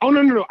 Oh,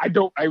 no. I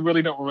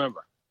really don't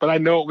remember. But I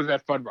know it was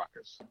at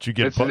Fuddruckers. Did you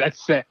get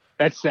that's sad.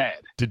 That's sad.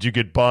 Did you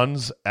get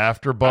buns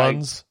after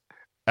buns?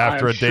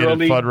 After a date at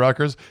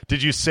Fuddruckers?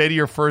 Did you say to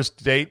your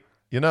first date,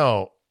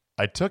 I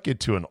took you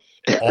to an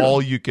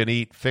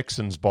all-you-can-eat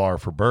Fixins bar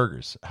for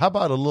burgers. How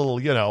about a little,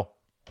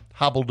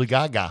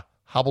 hobble-de-gaga,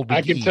 hobble-de-gee?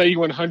 I can tell you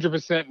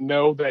 100%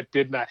 no, that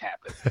did not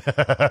happen.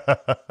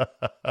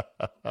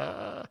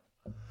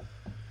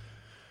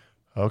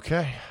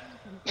 Okay.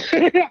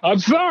 I'm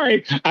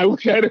sorry. I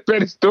wish I had a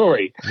better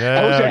story.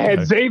 I wish I had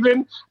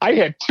Zabin. I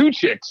had 2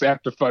 chicks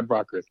after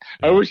Fuddruckers.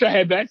 I wish I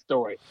had that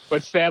story,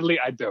 but sadly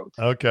I don't.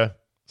 Okay.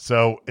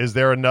 So is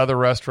there another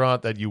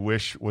restaurant that you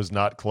wish was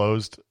not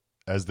closed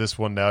as this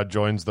one now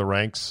joins the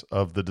ranks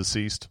of the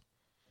deceased?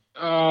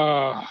 There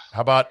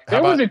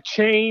was a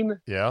chain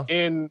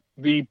in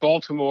the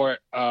Baltimore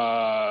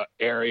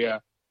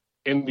area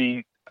in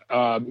the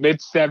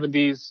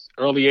mid-'70s,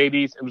 early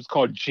 '80s. It was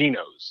called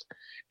Geno's.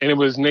 And it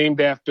was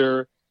named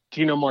after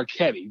Gino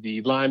Marchetti,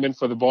 the lineman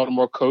for the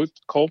Baltimore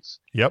Colts.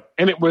 Yep.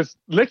 And it was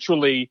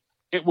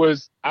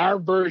our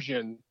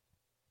version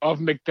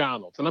of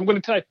McDonald's. And I'm going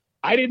to tell you,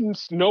 I didn't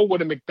know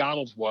what a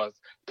McDonald's was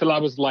till I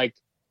was like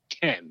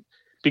 10,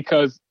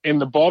 because in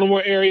the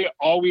Baltimore area,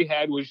 all we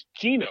had was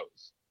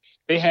Geno's.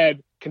 They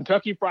had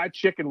Kentucky Fried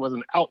Chicken was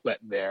an outlet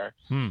there.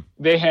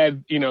 They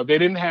had, they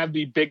didn't have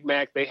the Big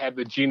Mac. They had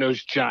the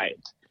Geno's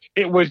Giant.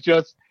 It was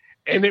just,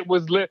 and it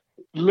was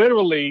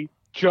literally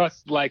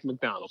just like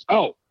McDonald's.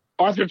 Oh,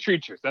 Arthur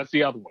Treacher's. That's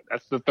the other one.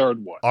 That's the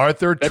third one.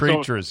 Arthur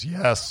Treacher's.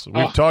 Yes.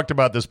 We've talked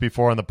about this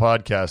before on the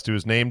podcast. It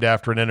was named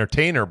after an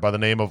entertainer by the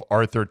name of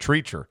Arthur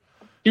Treacher.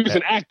 He was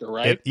an actor,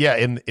 right?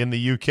 In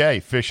the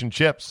UK, fish and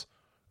chips.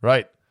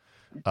 Right.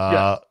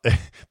 Yeah.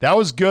 That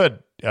was good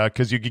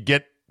because you could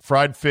get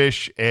fried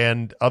fish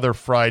and other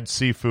fried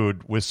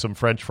seafood with some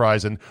French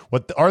fries. And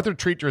what the Arthur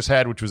Treacher's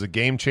had, which was a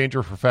game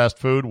changer for fast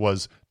food,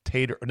 was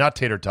not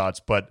tater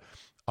tots, but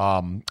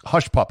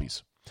hush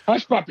puppies.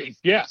 Hush puppies,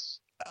 yes.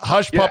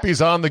 Hush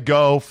puppies on the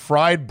go,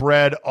 fried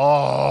bread.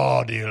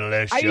 Oh,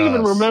 delicious! I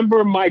even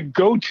remember my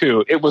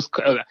go-to. It was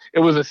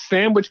a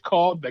sandwich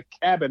called the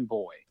Cabin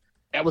Boy.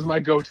 That was my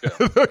go-to.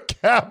 The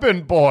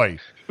Cabin Boy.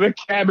 The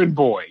Cabin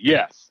Boy.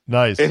 Yes.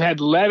 Nice. It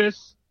had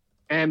lettuce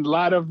and a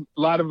lot of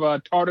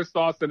tartar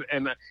sauce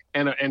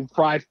and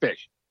fried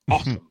fish.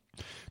 Awesome.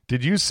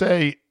 Did you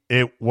say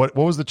it? What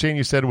was the chain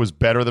you said was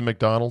better than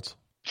McDonald's?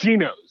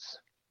 Geno's.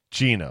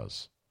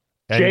 Geno's.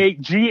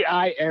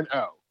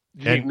 Gino.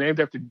 Named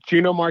after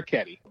Gino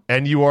Marchetti.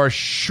 And you are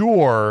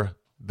sure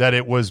that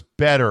it was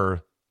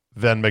better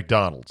than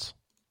McDonald's?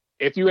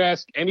 If you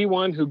ask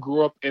anyone who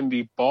grew up in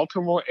the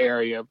Baltimore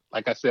area,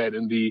 like I said,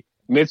 in the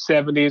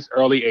mid-'70s,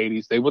 early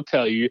 80s, they will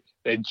tell you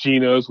that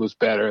Geno's was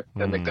better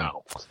than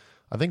McDonald's.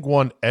 I think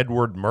one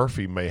Edward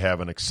Murphy may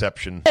have an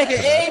exception. Make an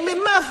Egg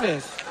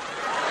McMuffins.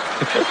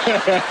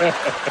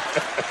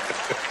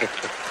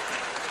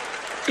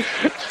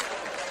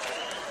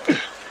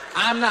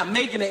 I'm not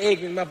making an Egg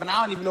McMuffin.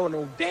 I don't even know what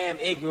no damn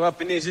Egg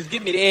McMuffin is. Just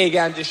give me the egg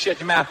out and just shut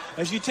your mouth.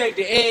 As you take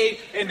the egg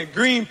and the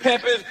green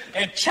peppers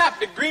and chop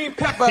the green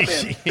pepper up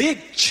in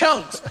big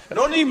chunks.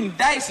 Don't even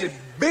dice it.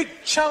 Big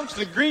chunks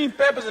of green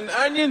peppers and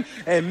onion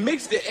and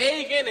mix the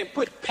egg in and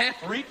put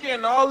paprika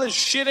and all this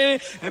shit in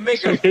it and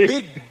make a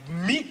big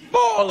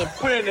meatball and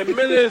put it in the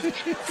middle of this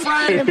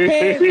frying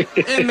pan.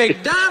 And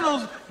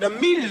McDonald's, the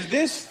meat is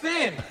this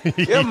thin.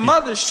 Your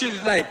mother's shit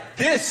is like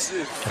this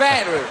is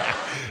fatter.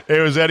 It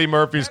was Eddie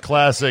Murphy's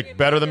classic,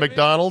 better than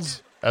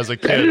McDonald's as a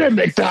kid. Better than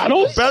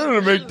McDonald's? Better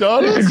than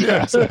McDonald's?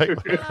 Yeah,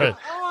 exactly. Right.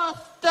 I want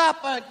to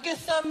stop and get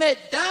some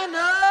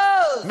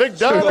McDonald's.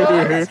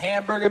 McDonald's.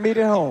 Hamburger meat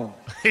at home.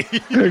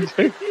 Cause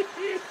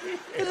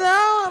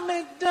I want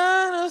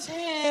McDonald's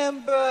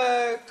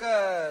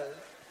hamburgers.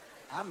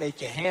 I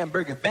make your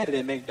hamburger better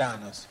than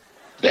McDonald's.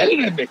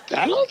 Better than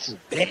McDonald's?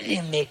 Better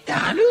than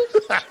McDonald's?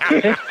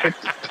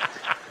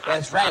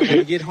 That's right. When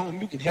you get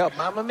home, you can help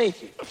Mama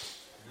make it.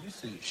 You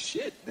say,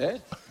 shit,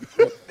 that's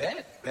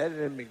better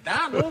than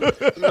McDonald's.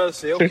 Your mother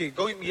say, okay,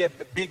 go get me a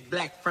big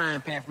black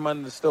frying pan from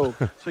under the stove.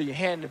 So you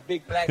hand the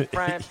big black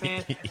frying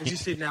pan, and she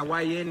said, now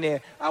while you're in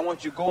there, I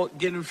want you to go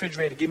get in the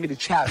refrigerator, give me the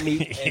chopped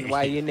meat, and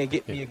while you're in there,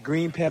 get me a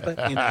green pepper.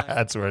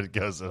 That's where it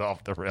goes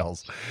off the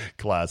rails.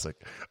 Classic.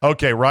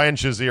 Okay, Ryan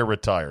Shazier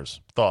retires.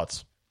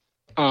 Thoughts?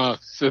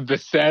 So the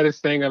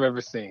saddest thing I've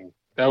ever seen.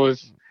 That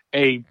was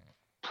a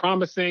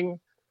promising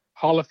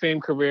Hall of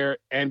Fame career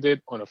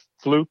ended on a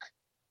fluke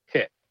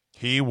hit.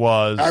 He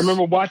was. I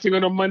remember watching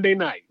it on Monday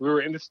night. We were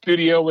in the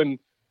studio and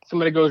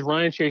somebody goes,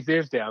 Ryan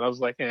Shazier's down. I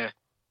was like, eh.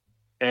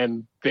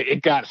 And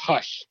it got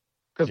hushed.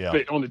 Because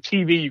on the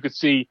TV, you could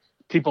see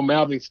people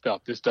mouthing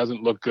stuff. This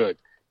doesn't look good.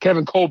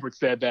 Kevin Colbert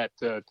said that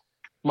to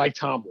Mike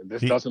Tomlin.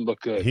 This doesn't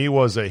look good. He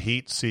was a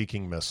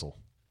heat-seeking missile.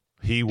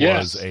 He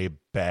was a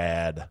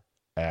bad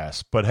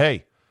ass. But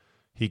hey,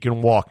 he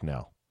can walk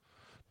now.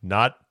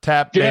 Not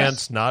tap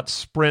dance, not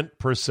sprint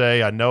per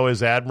se. I know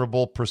his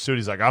admirable pursuit.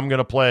 He's like, I'm going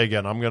to play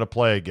again. I'm going to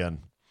play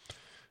again.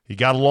 He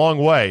got a long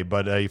way,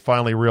 but he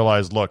finally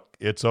realized, look,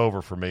 it's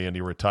over for me, and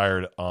he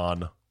retired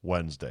on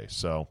Wednesday.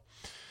 So,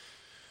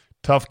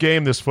 tough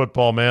game, this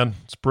football, man.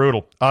 It's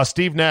brutal.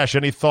 Steve Nash,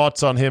 any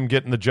thoughts on him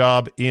getting the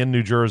job in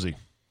New Jersey?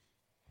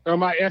 Oh,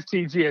 my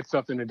FTG had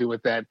something to do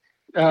with that.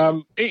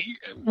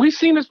 We've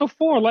seen this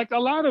before. Like, a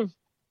lot of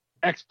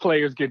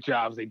ex-players get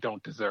jobs they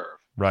don't deserve.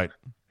 Right.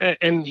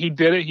 And he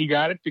did it. He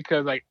got it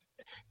because, like,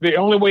 the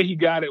only way he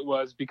got it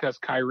was because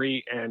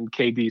Kyrie and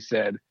KD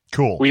said,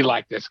 cool, we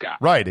like this guy.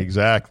 Right,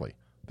 exactly.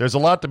 There's a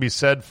lot to be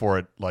said for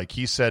it. Like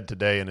he said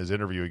today in his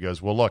interview, he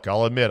goes, well, look,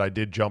 I'll admit I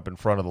did jump in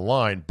front of the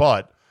line,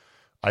 but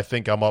I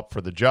think I'm up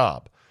for the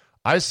job.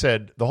 I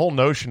said the whole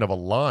notion of a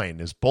line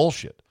is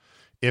bullshit.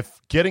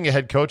 If getting a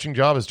head coaching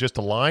job is just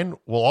a line,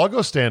 well, I'll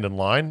go stand in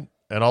line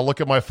and I'll look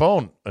at my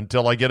phone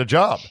until I get a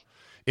job.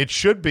 It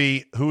should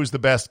be who's the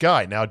best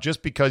guy. Now,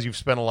 just because you've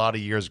spent a lot of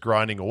years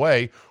grinding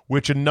away,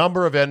 which a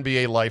number of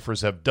NBA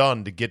lifers have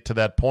done to get to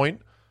that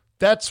point,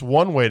 that's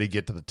one way to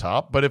get to the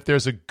top. But if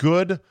there's a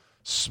good,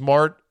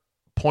 smart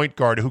point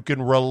guard who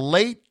can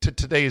relate to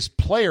today's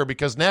player,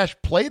 because Nash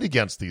played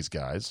against these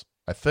guys,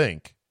 I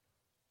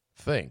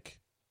think.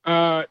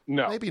 No.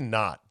 Maybe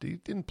not. He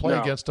didn't play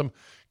No. against him.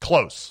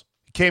 Close.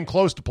 He came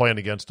close to playing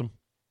against him.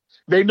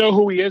 They know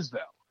who he is, though.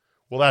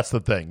 Well, that's the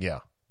thing, yeah.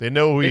 They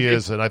know who he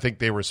is, and I think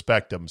they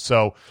respect him.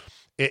 So,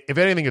 if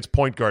anything, it's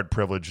point guard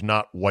privilege,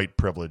 not white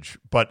privilege.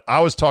 But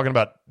I was talking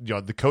about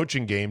the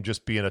coaching game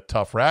just being a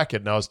tough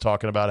racket, and I was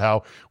talking about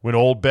how when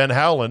old Ben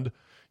Howland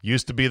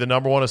used to be the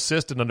number one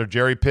assistant under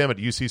Jerry Pym at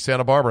UC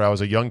Santa Barbara, I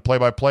was a young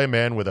play-by-play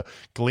man with a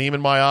gleam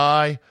in my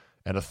eye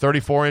and a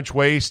 34-inch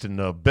waist and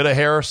a bit of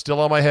hair still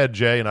on my head,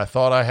 Jay, and I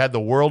thought I had the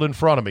world in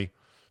front of me.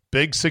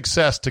 Big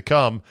success to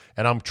come,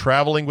 and I'm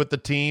traveling with the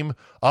team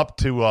up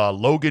to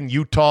Logan,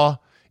 Utah,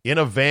 in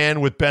a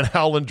van with Ben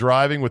Howland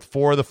driving with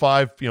four of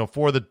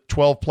the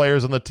 12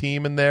 players on the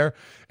team in there,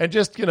 and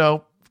just,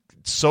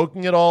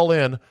 soaking it all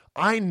in.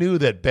 I knew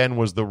that Ben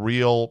was the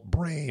real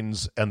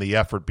brains and the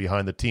effort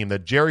behind the team,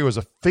 that Jerry was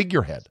a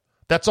figurehead.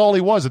 That's all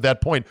he was at that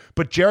point,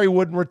 but Jerry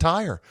wouldn't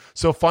retire.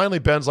 So finally,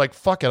 Ben's like,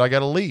 fuck it, I got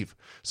to leave.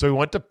 So he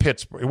went to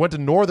Pittsburgh. He went to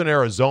Northern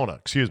Arizona.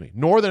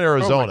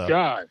 Oh, my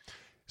God.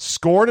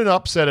 Scored an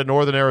upset at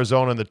Northern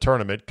Arizona in the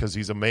tournament because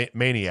he's a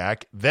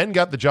maniac, then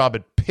got the job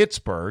at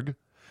Pittsburgh,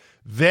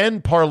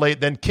 then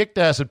kicked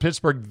ass at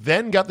Pittsburgh,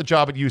 then got the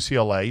job at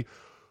UCLA,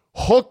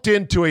 hooked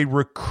into a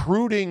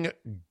recruiting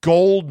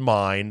gold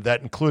mine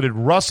that included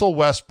Russell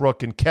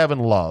Westbrook and Kevin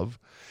Love,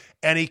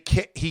 and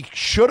he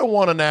should have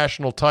won a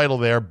national title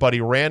there, but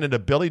he ran into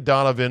Billy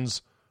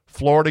Donovan's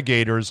Florida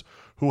Gators,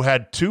 who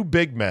had two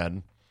big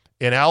men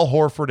in Al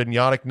Horford and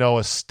Yannick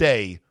Noah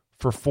stay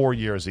for 4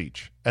 years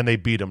each, and they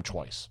beat him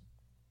twice.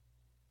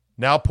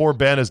 Now poor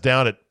Ben is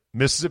down at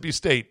Mississippi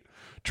State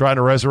trying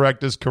to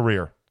resurrect his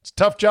career. It's a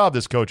tough job,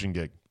 this coaching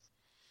gig.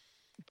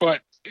 But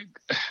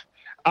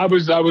I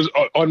was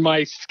on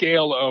my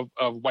scale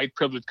of white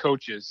privileged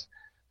coaches.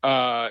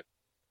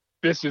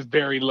 This is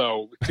very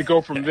low. To go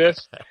from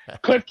this,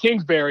 Cliff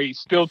Kingsbury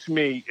still to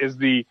me is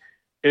the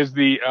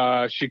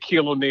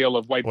Shaquille O'Neal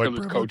of white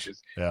privileged coaches.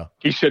 Yeah,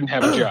 he shouldn't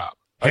have a job.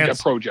 A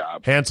pro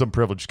job. Handsome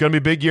privilege. It's going to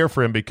be a big year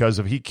for him because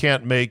if he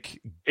can't make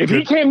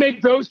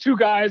those two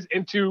guys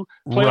into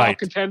playoff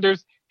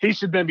contenders, he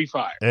should then be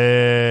fired.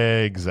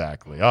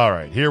 Exactly. All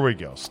right, here we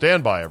go.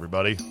 Stand by,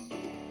 everybody.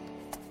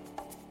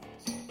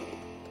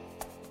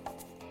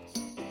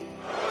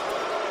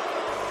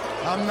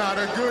 I'm not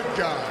a good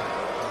guy.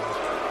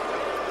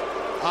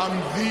 I'm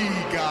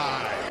the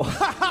guy.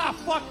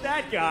 Fuck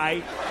that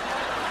guy.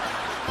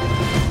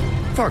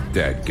 Fuck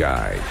that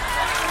guy.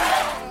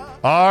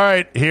 All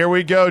right, here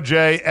we go,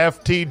 Jay.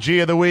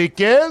 FTG of the week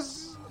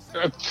is?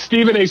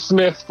 Stephen A.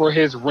 Smith for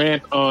his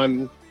rant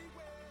on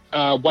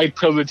white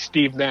privileged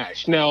Steve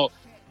Nash. Now,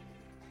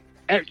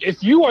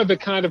 if you are the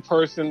kind of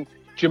person,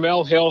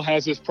 Jamel Hill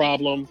has this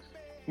problem,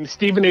 and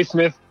Stephen A.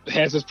 Smith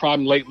has this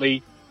problem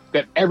lately,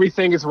 that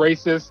everything is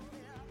racist,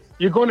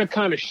 you're going to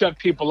kind of shut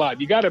people out.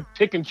 You got to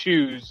pick and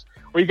choose,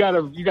 or you got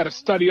to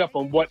study up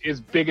on what is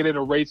bigoted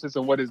or racist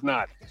and what is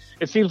not.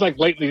 It seems like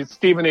lately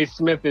Stephen A.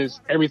 Smith is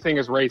everything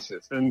is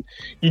racist, and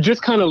you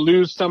just kind of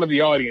lose some of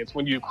the audience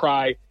when you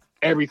cry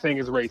everything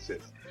is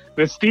racist.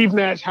 The Steve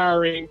Nash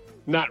hiring,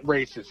 not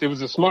racist. It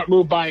was a smart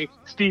move by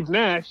Steve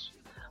Nash,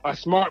 a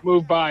smart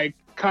move by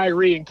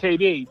Kyrie and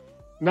KD,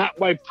 not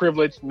white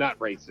privilege, not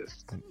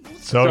racist.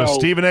 So to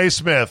Stephen A.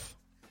 Smith,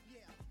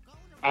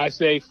 I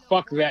say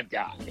fuck that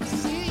guy.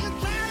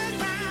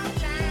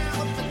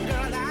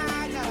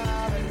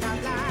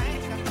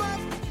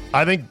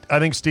 I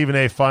think Stephen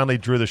A. finally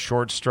drew the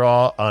short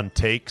straw on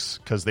takes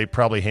because they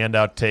probably hand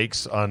out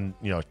takes on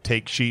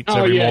take sheets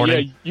every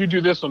morning. Yeah, you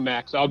do this one,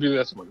 Max. I'll do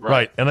this one.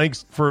 Right. And I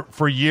think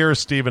for years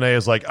Stephen A.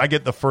 is like, I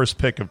get the first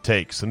pick of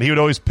takes, and he would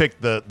always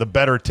pick the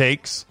better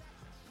takes.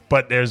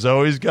 But there's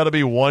always got to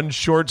be one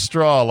short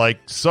straw. Like,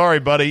 sorry,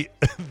 buddy,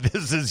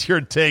 this is your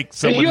take.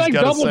 Someone's got to say it.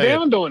 He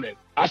doubled down on it.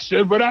 I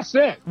said what I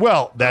said.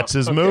 Well, that's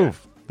his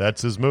move.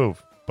 That's his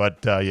move. But,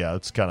 yeah,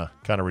 it's kind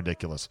of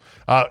ridiculous.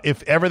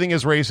 If everything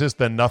is racist,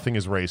 then nothing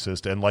is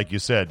racist. And like you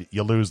said,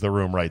 you lose the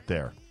room right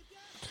there.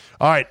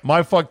 All right,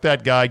 my fuck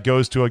that guy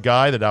goes to a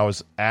guy that I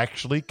was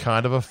actually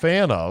kind of a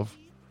fan of,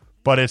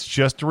 but it's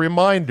just a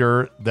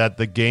reminder that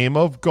the game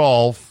of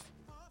golf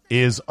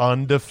is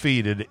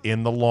undefeated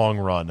in the long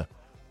run.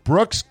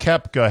 Brooks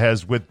Koepka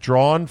has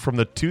withdrawn from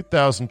the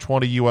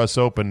 2020 U.S.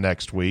 Open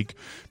next week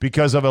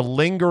because of a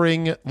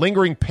lingering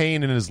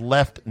pain in his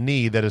left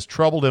knee that has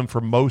troubled him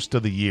for most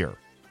of the year.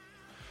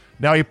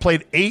 Now, he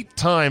played 8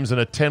 times in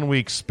a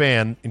 10-week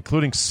span,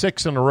 including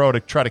 6 in a row to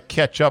try to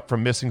catch up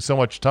from missing so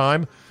much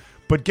time.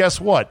 But guess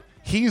what?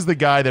 He's the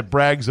guy that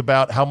brags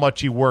about how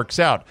much he works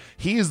out.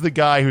 He's the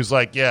guy who's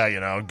like,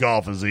 yeah,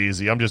 golf is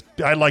easy.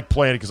 I like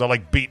playing it because I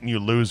like beating you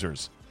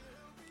losers.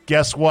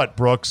 Guess what,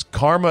 Brooks?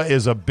 Karma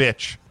is a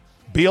bitch.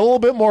 Be a little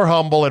bit more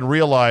humble and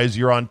realize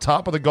you're on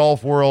top of the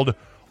golf world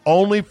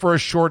only for a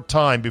short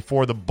time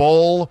before the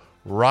bull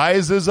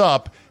rises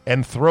up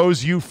and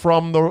throws you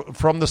from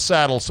the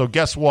saddle. So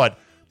guess what?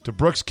 To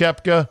Brooks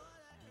Koepka,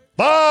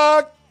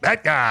 fuck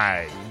that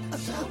guy.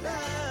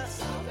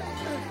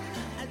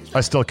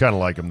 I still kind of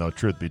like him, though,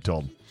 truth be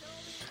told.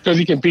 Because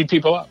he can beat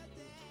people up.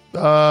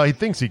 He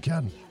thinks he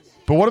can.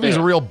 But what if he's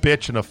a real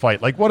bitch in a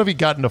fight? Like, what if he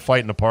got in a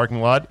fight in a parking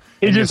lot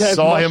and you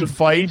saw him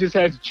fight? He just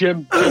has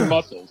gym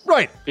muscles.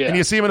 Right. Yeah. And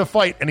you see him in a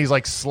fight and he's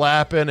like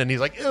slapping and he's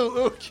like,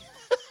 ew.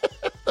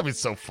 That'd be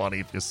so funny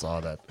if you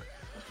saw that.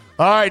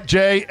 All right,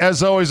 Jay,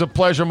 as always, a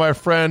pleasure, my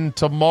friend.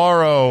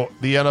 Tomorrow,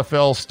 the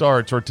NFL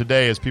starts, or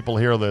today as people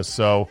hear this.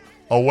 So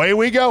away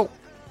we go.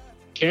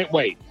 Can't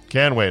wait.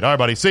 Can't wait. All right,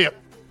 buddy. See ya.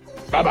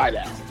 Bye-bye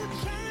now.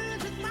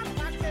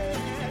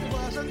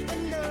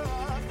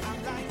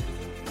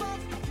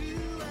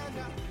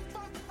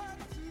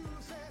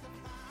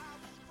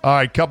 All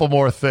right, couple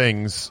more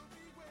things.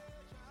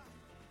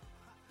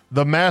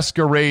 The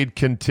masquerade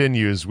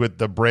continues with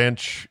the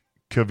Branch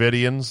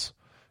Covidians,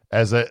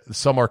 as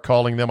some are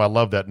calling them. I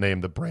love that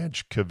name, the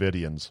Branch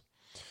Covidians.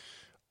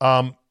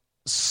 Safwan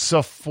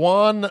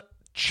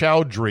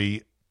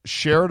Chowdhury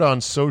shared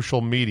on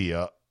social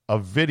media a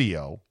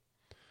video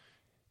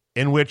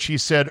in which he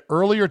said,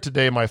 earlier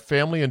today, my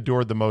family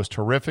endured the most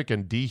horrific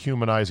and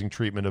dehumanizing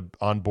treatment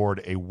on board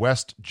a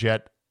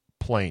WestJet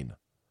plane.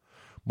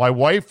 My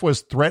wife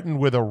was threatened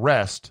with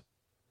arrest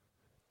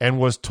and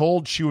was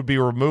told she would be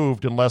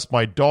removed unless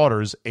my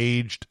daughters,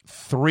 aged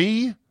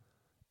 3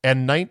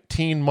 and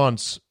 19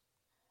 months,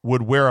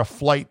 would wear a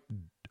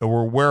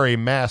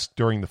mask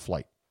during the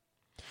flight.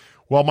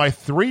 While my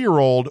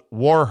 3-year-old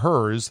wore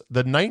hers,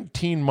 the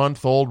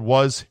 19-month-old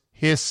was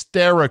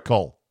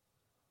hysterical.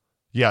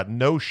 Yeah,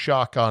 no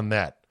shock on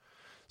that.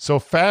 So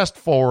fast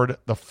forward,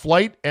 the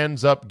flight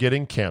ends up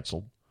getting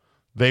canceled.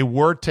 They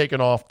were taken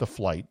off the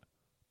flight,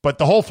 but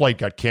the whole flight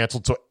got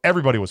canceled, so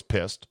everybody was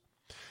pissed.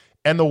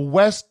 And the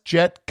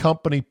WestJet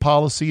company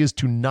policy is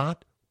to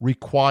not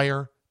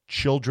require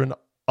children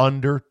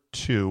under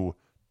 2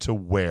 to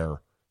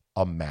wear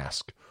a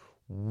mask.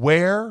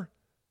 Where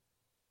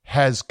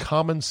has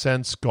common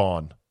sense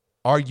gone?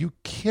 Are you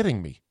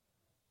kidding me?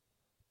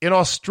 In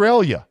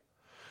Australia,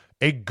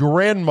 a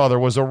grandmother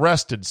was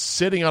arrested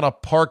sitting on a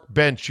park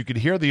bench. You could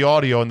hear the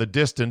audio in the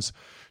distance.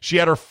 She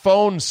had her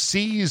phone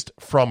seized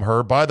from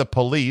her by the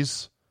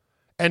police,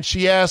 and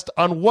she asked,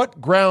 "On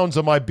what grounds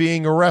am I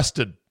being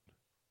arrested?"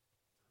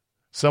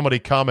 Somebody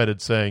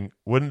commented saying,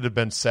 "Wouldn't it have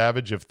been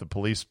savage if the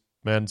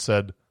policeman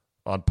said,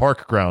 'On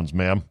park grounds,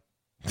 ma'am'?"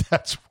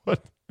 That's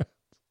what...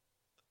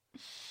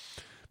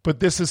 But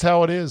this is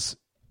how it is.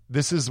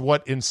 This is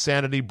what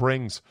insanity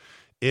brings.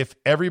 If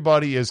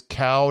everybody is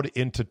cowed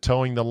into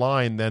towing the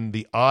line, then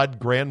the odd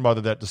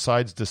grandmother that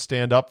decides to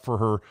stand up for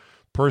her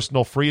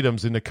personal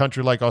freedoms in a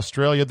country like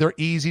Australia, they're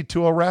easy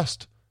to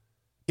arrest.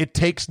 It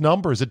takes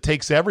numbers. It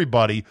takes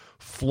everybody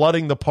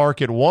flooding the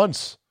park at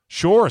once.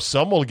 Sure,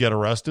 some will get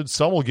arrested.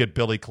 Some will get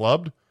billy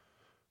clubbed.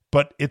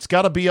 But it's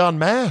got to be en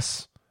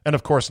masse. And,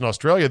 of course, in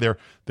Australia,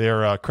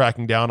 they're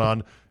cracking down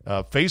on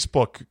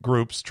Facebook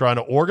groups trying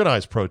to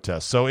organize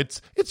protests. So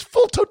it's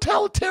full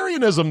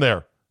totalitarianism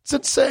there. It's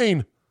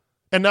insane.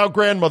 And now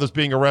grandmother's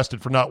being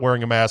arrested for not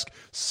wearing a mask,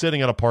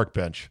 sitting on a park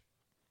bench.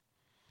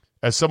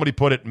 As somebody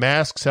put it,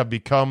 masks have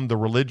become the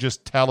religious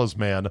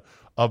talisman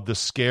of the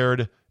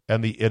scared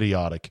and the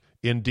idiotic.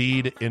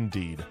 Indeed,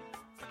 indeed.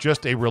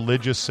 Just a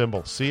religious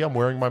symbol. See, I'm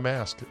wearing my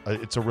mask.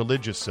 It's a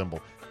religious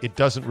symbol. It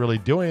doesn't really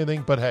do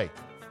anything, but hey,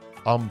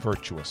 I'm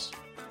virtuous.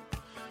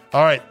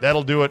 All right,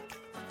 that'll do it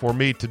for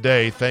me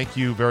today. Thank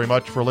you very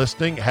much for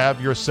listening. Have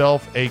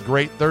yourself a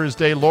great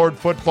Thursday. Lord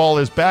Football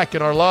is back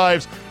in our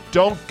lives.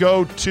 Don't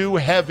go too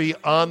heavy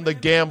on the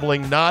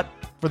gambling. Not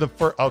for the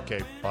first... Okay,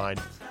 fine.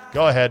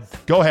 Go ahead.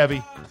 Go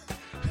heavy.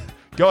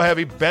 Go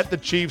heavy. Bet the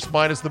Chiefs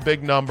minus the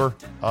big number.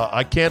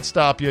 I can't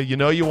stop you. You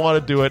know you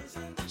want to do it.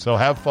 So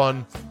have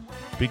fun.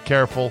 Be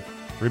careful.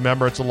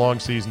 Remember, it's a long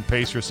season.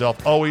 Pace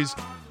yourself. Always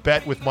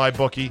bet with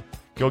MyBookie.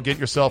 Go get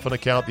yourself an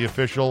account, the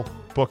official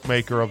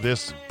bookmaker of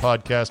this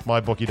podcast,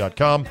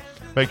 mybookie.com.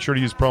 Make sure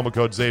to use promo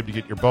code ZABE to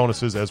get your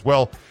bonuses as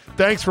well.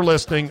 Thanks for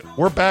listening.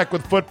 We're back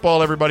with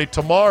football, everybody.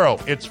 Tomorrow,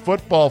 it's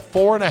football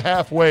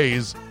 4.5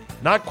 ways.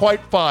 Not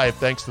quite 5,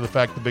 thanks to the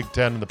fact the Big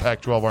Ten and the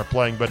Pac-12 aren't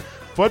playing, but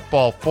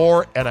football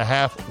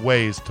 4.5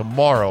 ways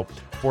tomorrow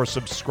for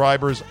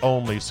subscribers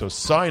only. So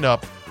sign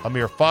up, a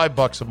mere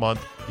 $5 a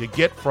month. You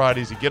get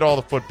Fridays, you get all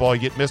the football,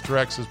 you get Mr.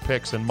 X's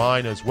picks and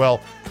mine as well.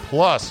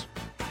 Plus,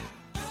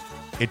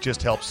 it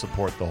just helps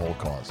support the whole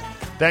cause.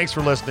 Thanks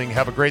for listening.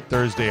 Have a great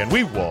Thursday, and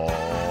we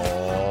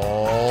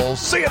will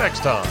see you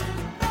next time.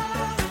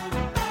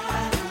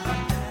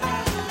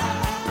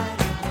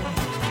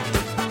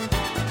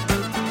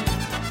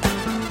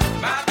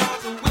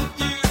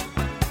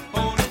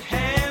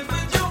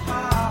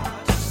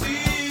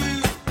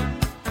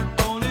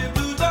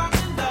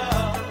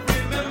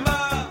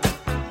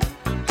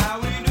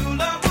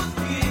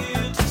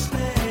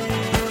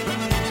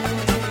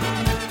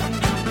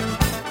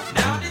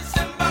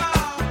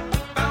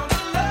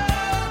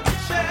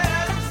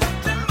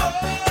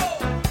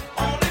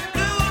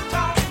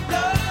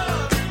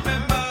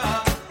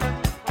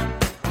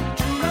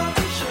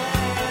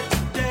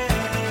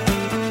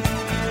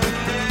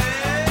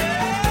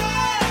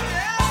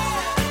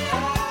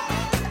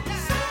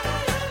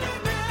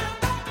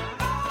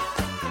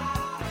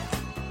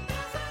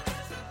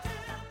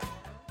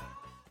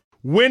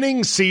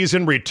 Winning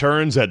season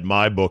returns at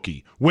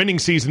MyBookie. Winning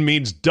season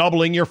means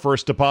doubling your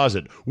first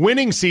deposit.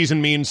 Winning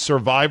season means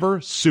Survivor,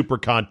 Super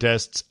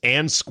Contests,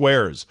 and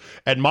Squares.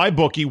 At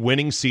MyBookie,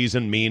 winning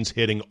season means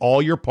hitting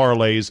all your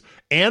parlays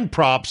and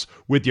props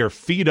with your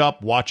feet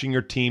up watching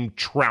your team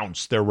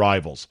trounce their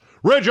rivals.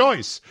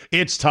 Rejoice!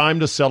 It's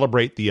time to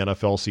celebrate the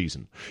NFL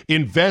season.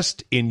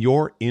 Invest in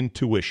your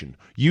intuition.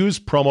 Use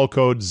promo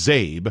code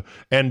ZABE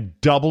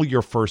and double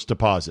your first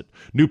deposit.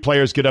 New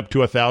players get up to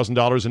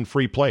 $1,000 in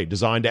free play,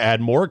 designed to add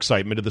more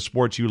excitement to the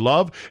sports you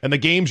love and the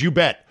games you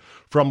bet.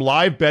 From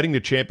live betting to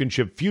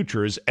championship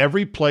futures,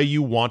 every play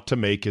you want to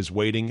make is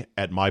waiting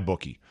at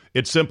MyBookie.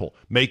 It's simple.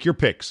 Make your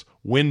picks.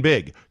 Win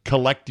big.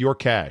 Collect your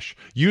cash.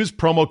 Use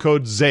promo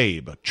code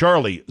ZABE,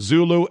 Charlie,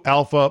 Zulu,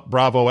 Alpha,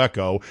 Bravo,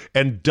 Echo,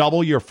 and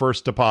double your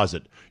first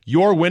deposit.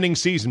 Your winning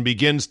season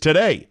begins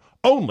today,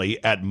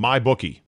 only at MyBookie.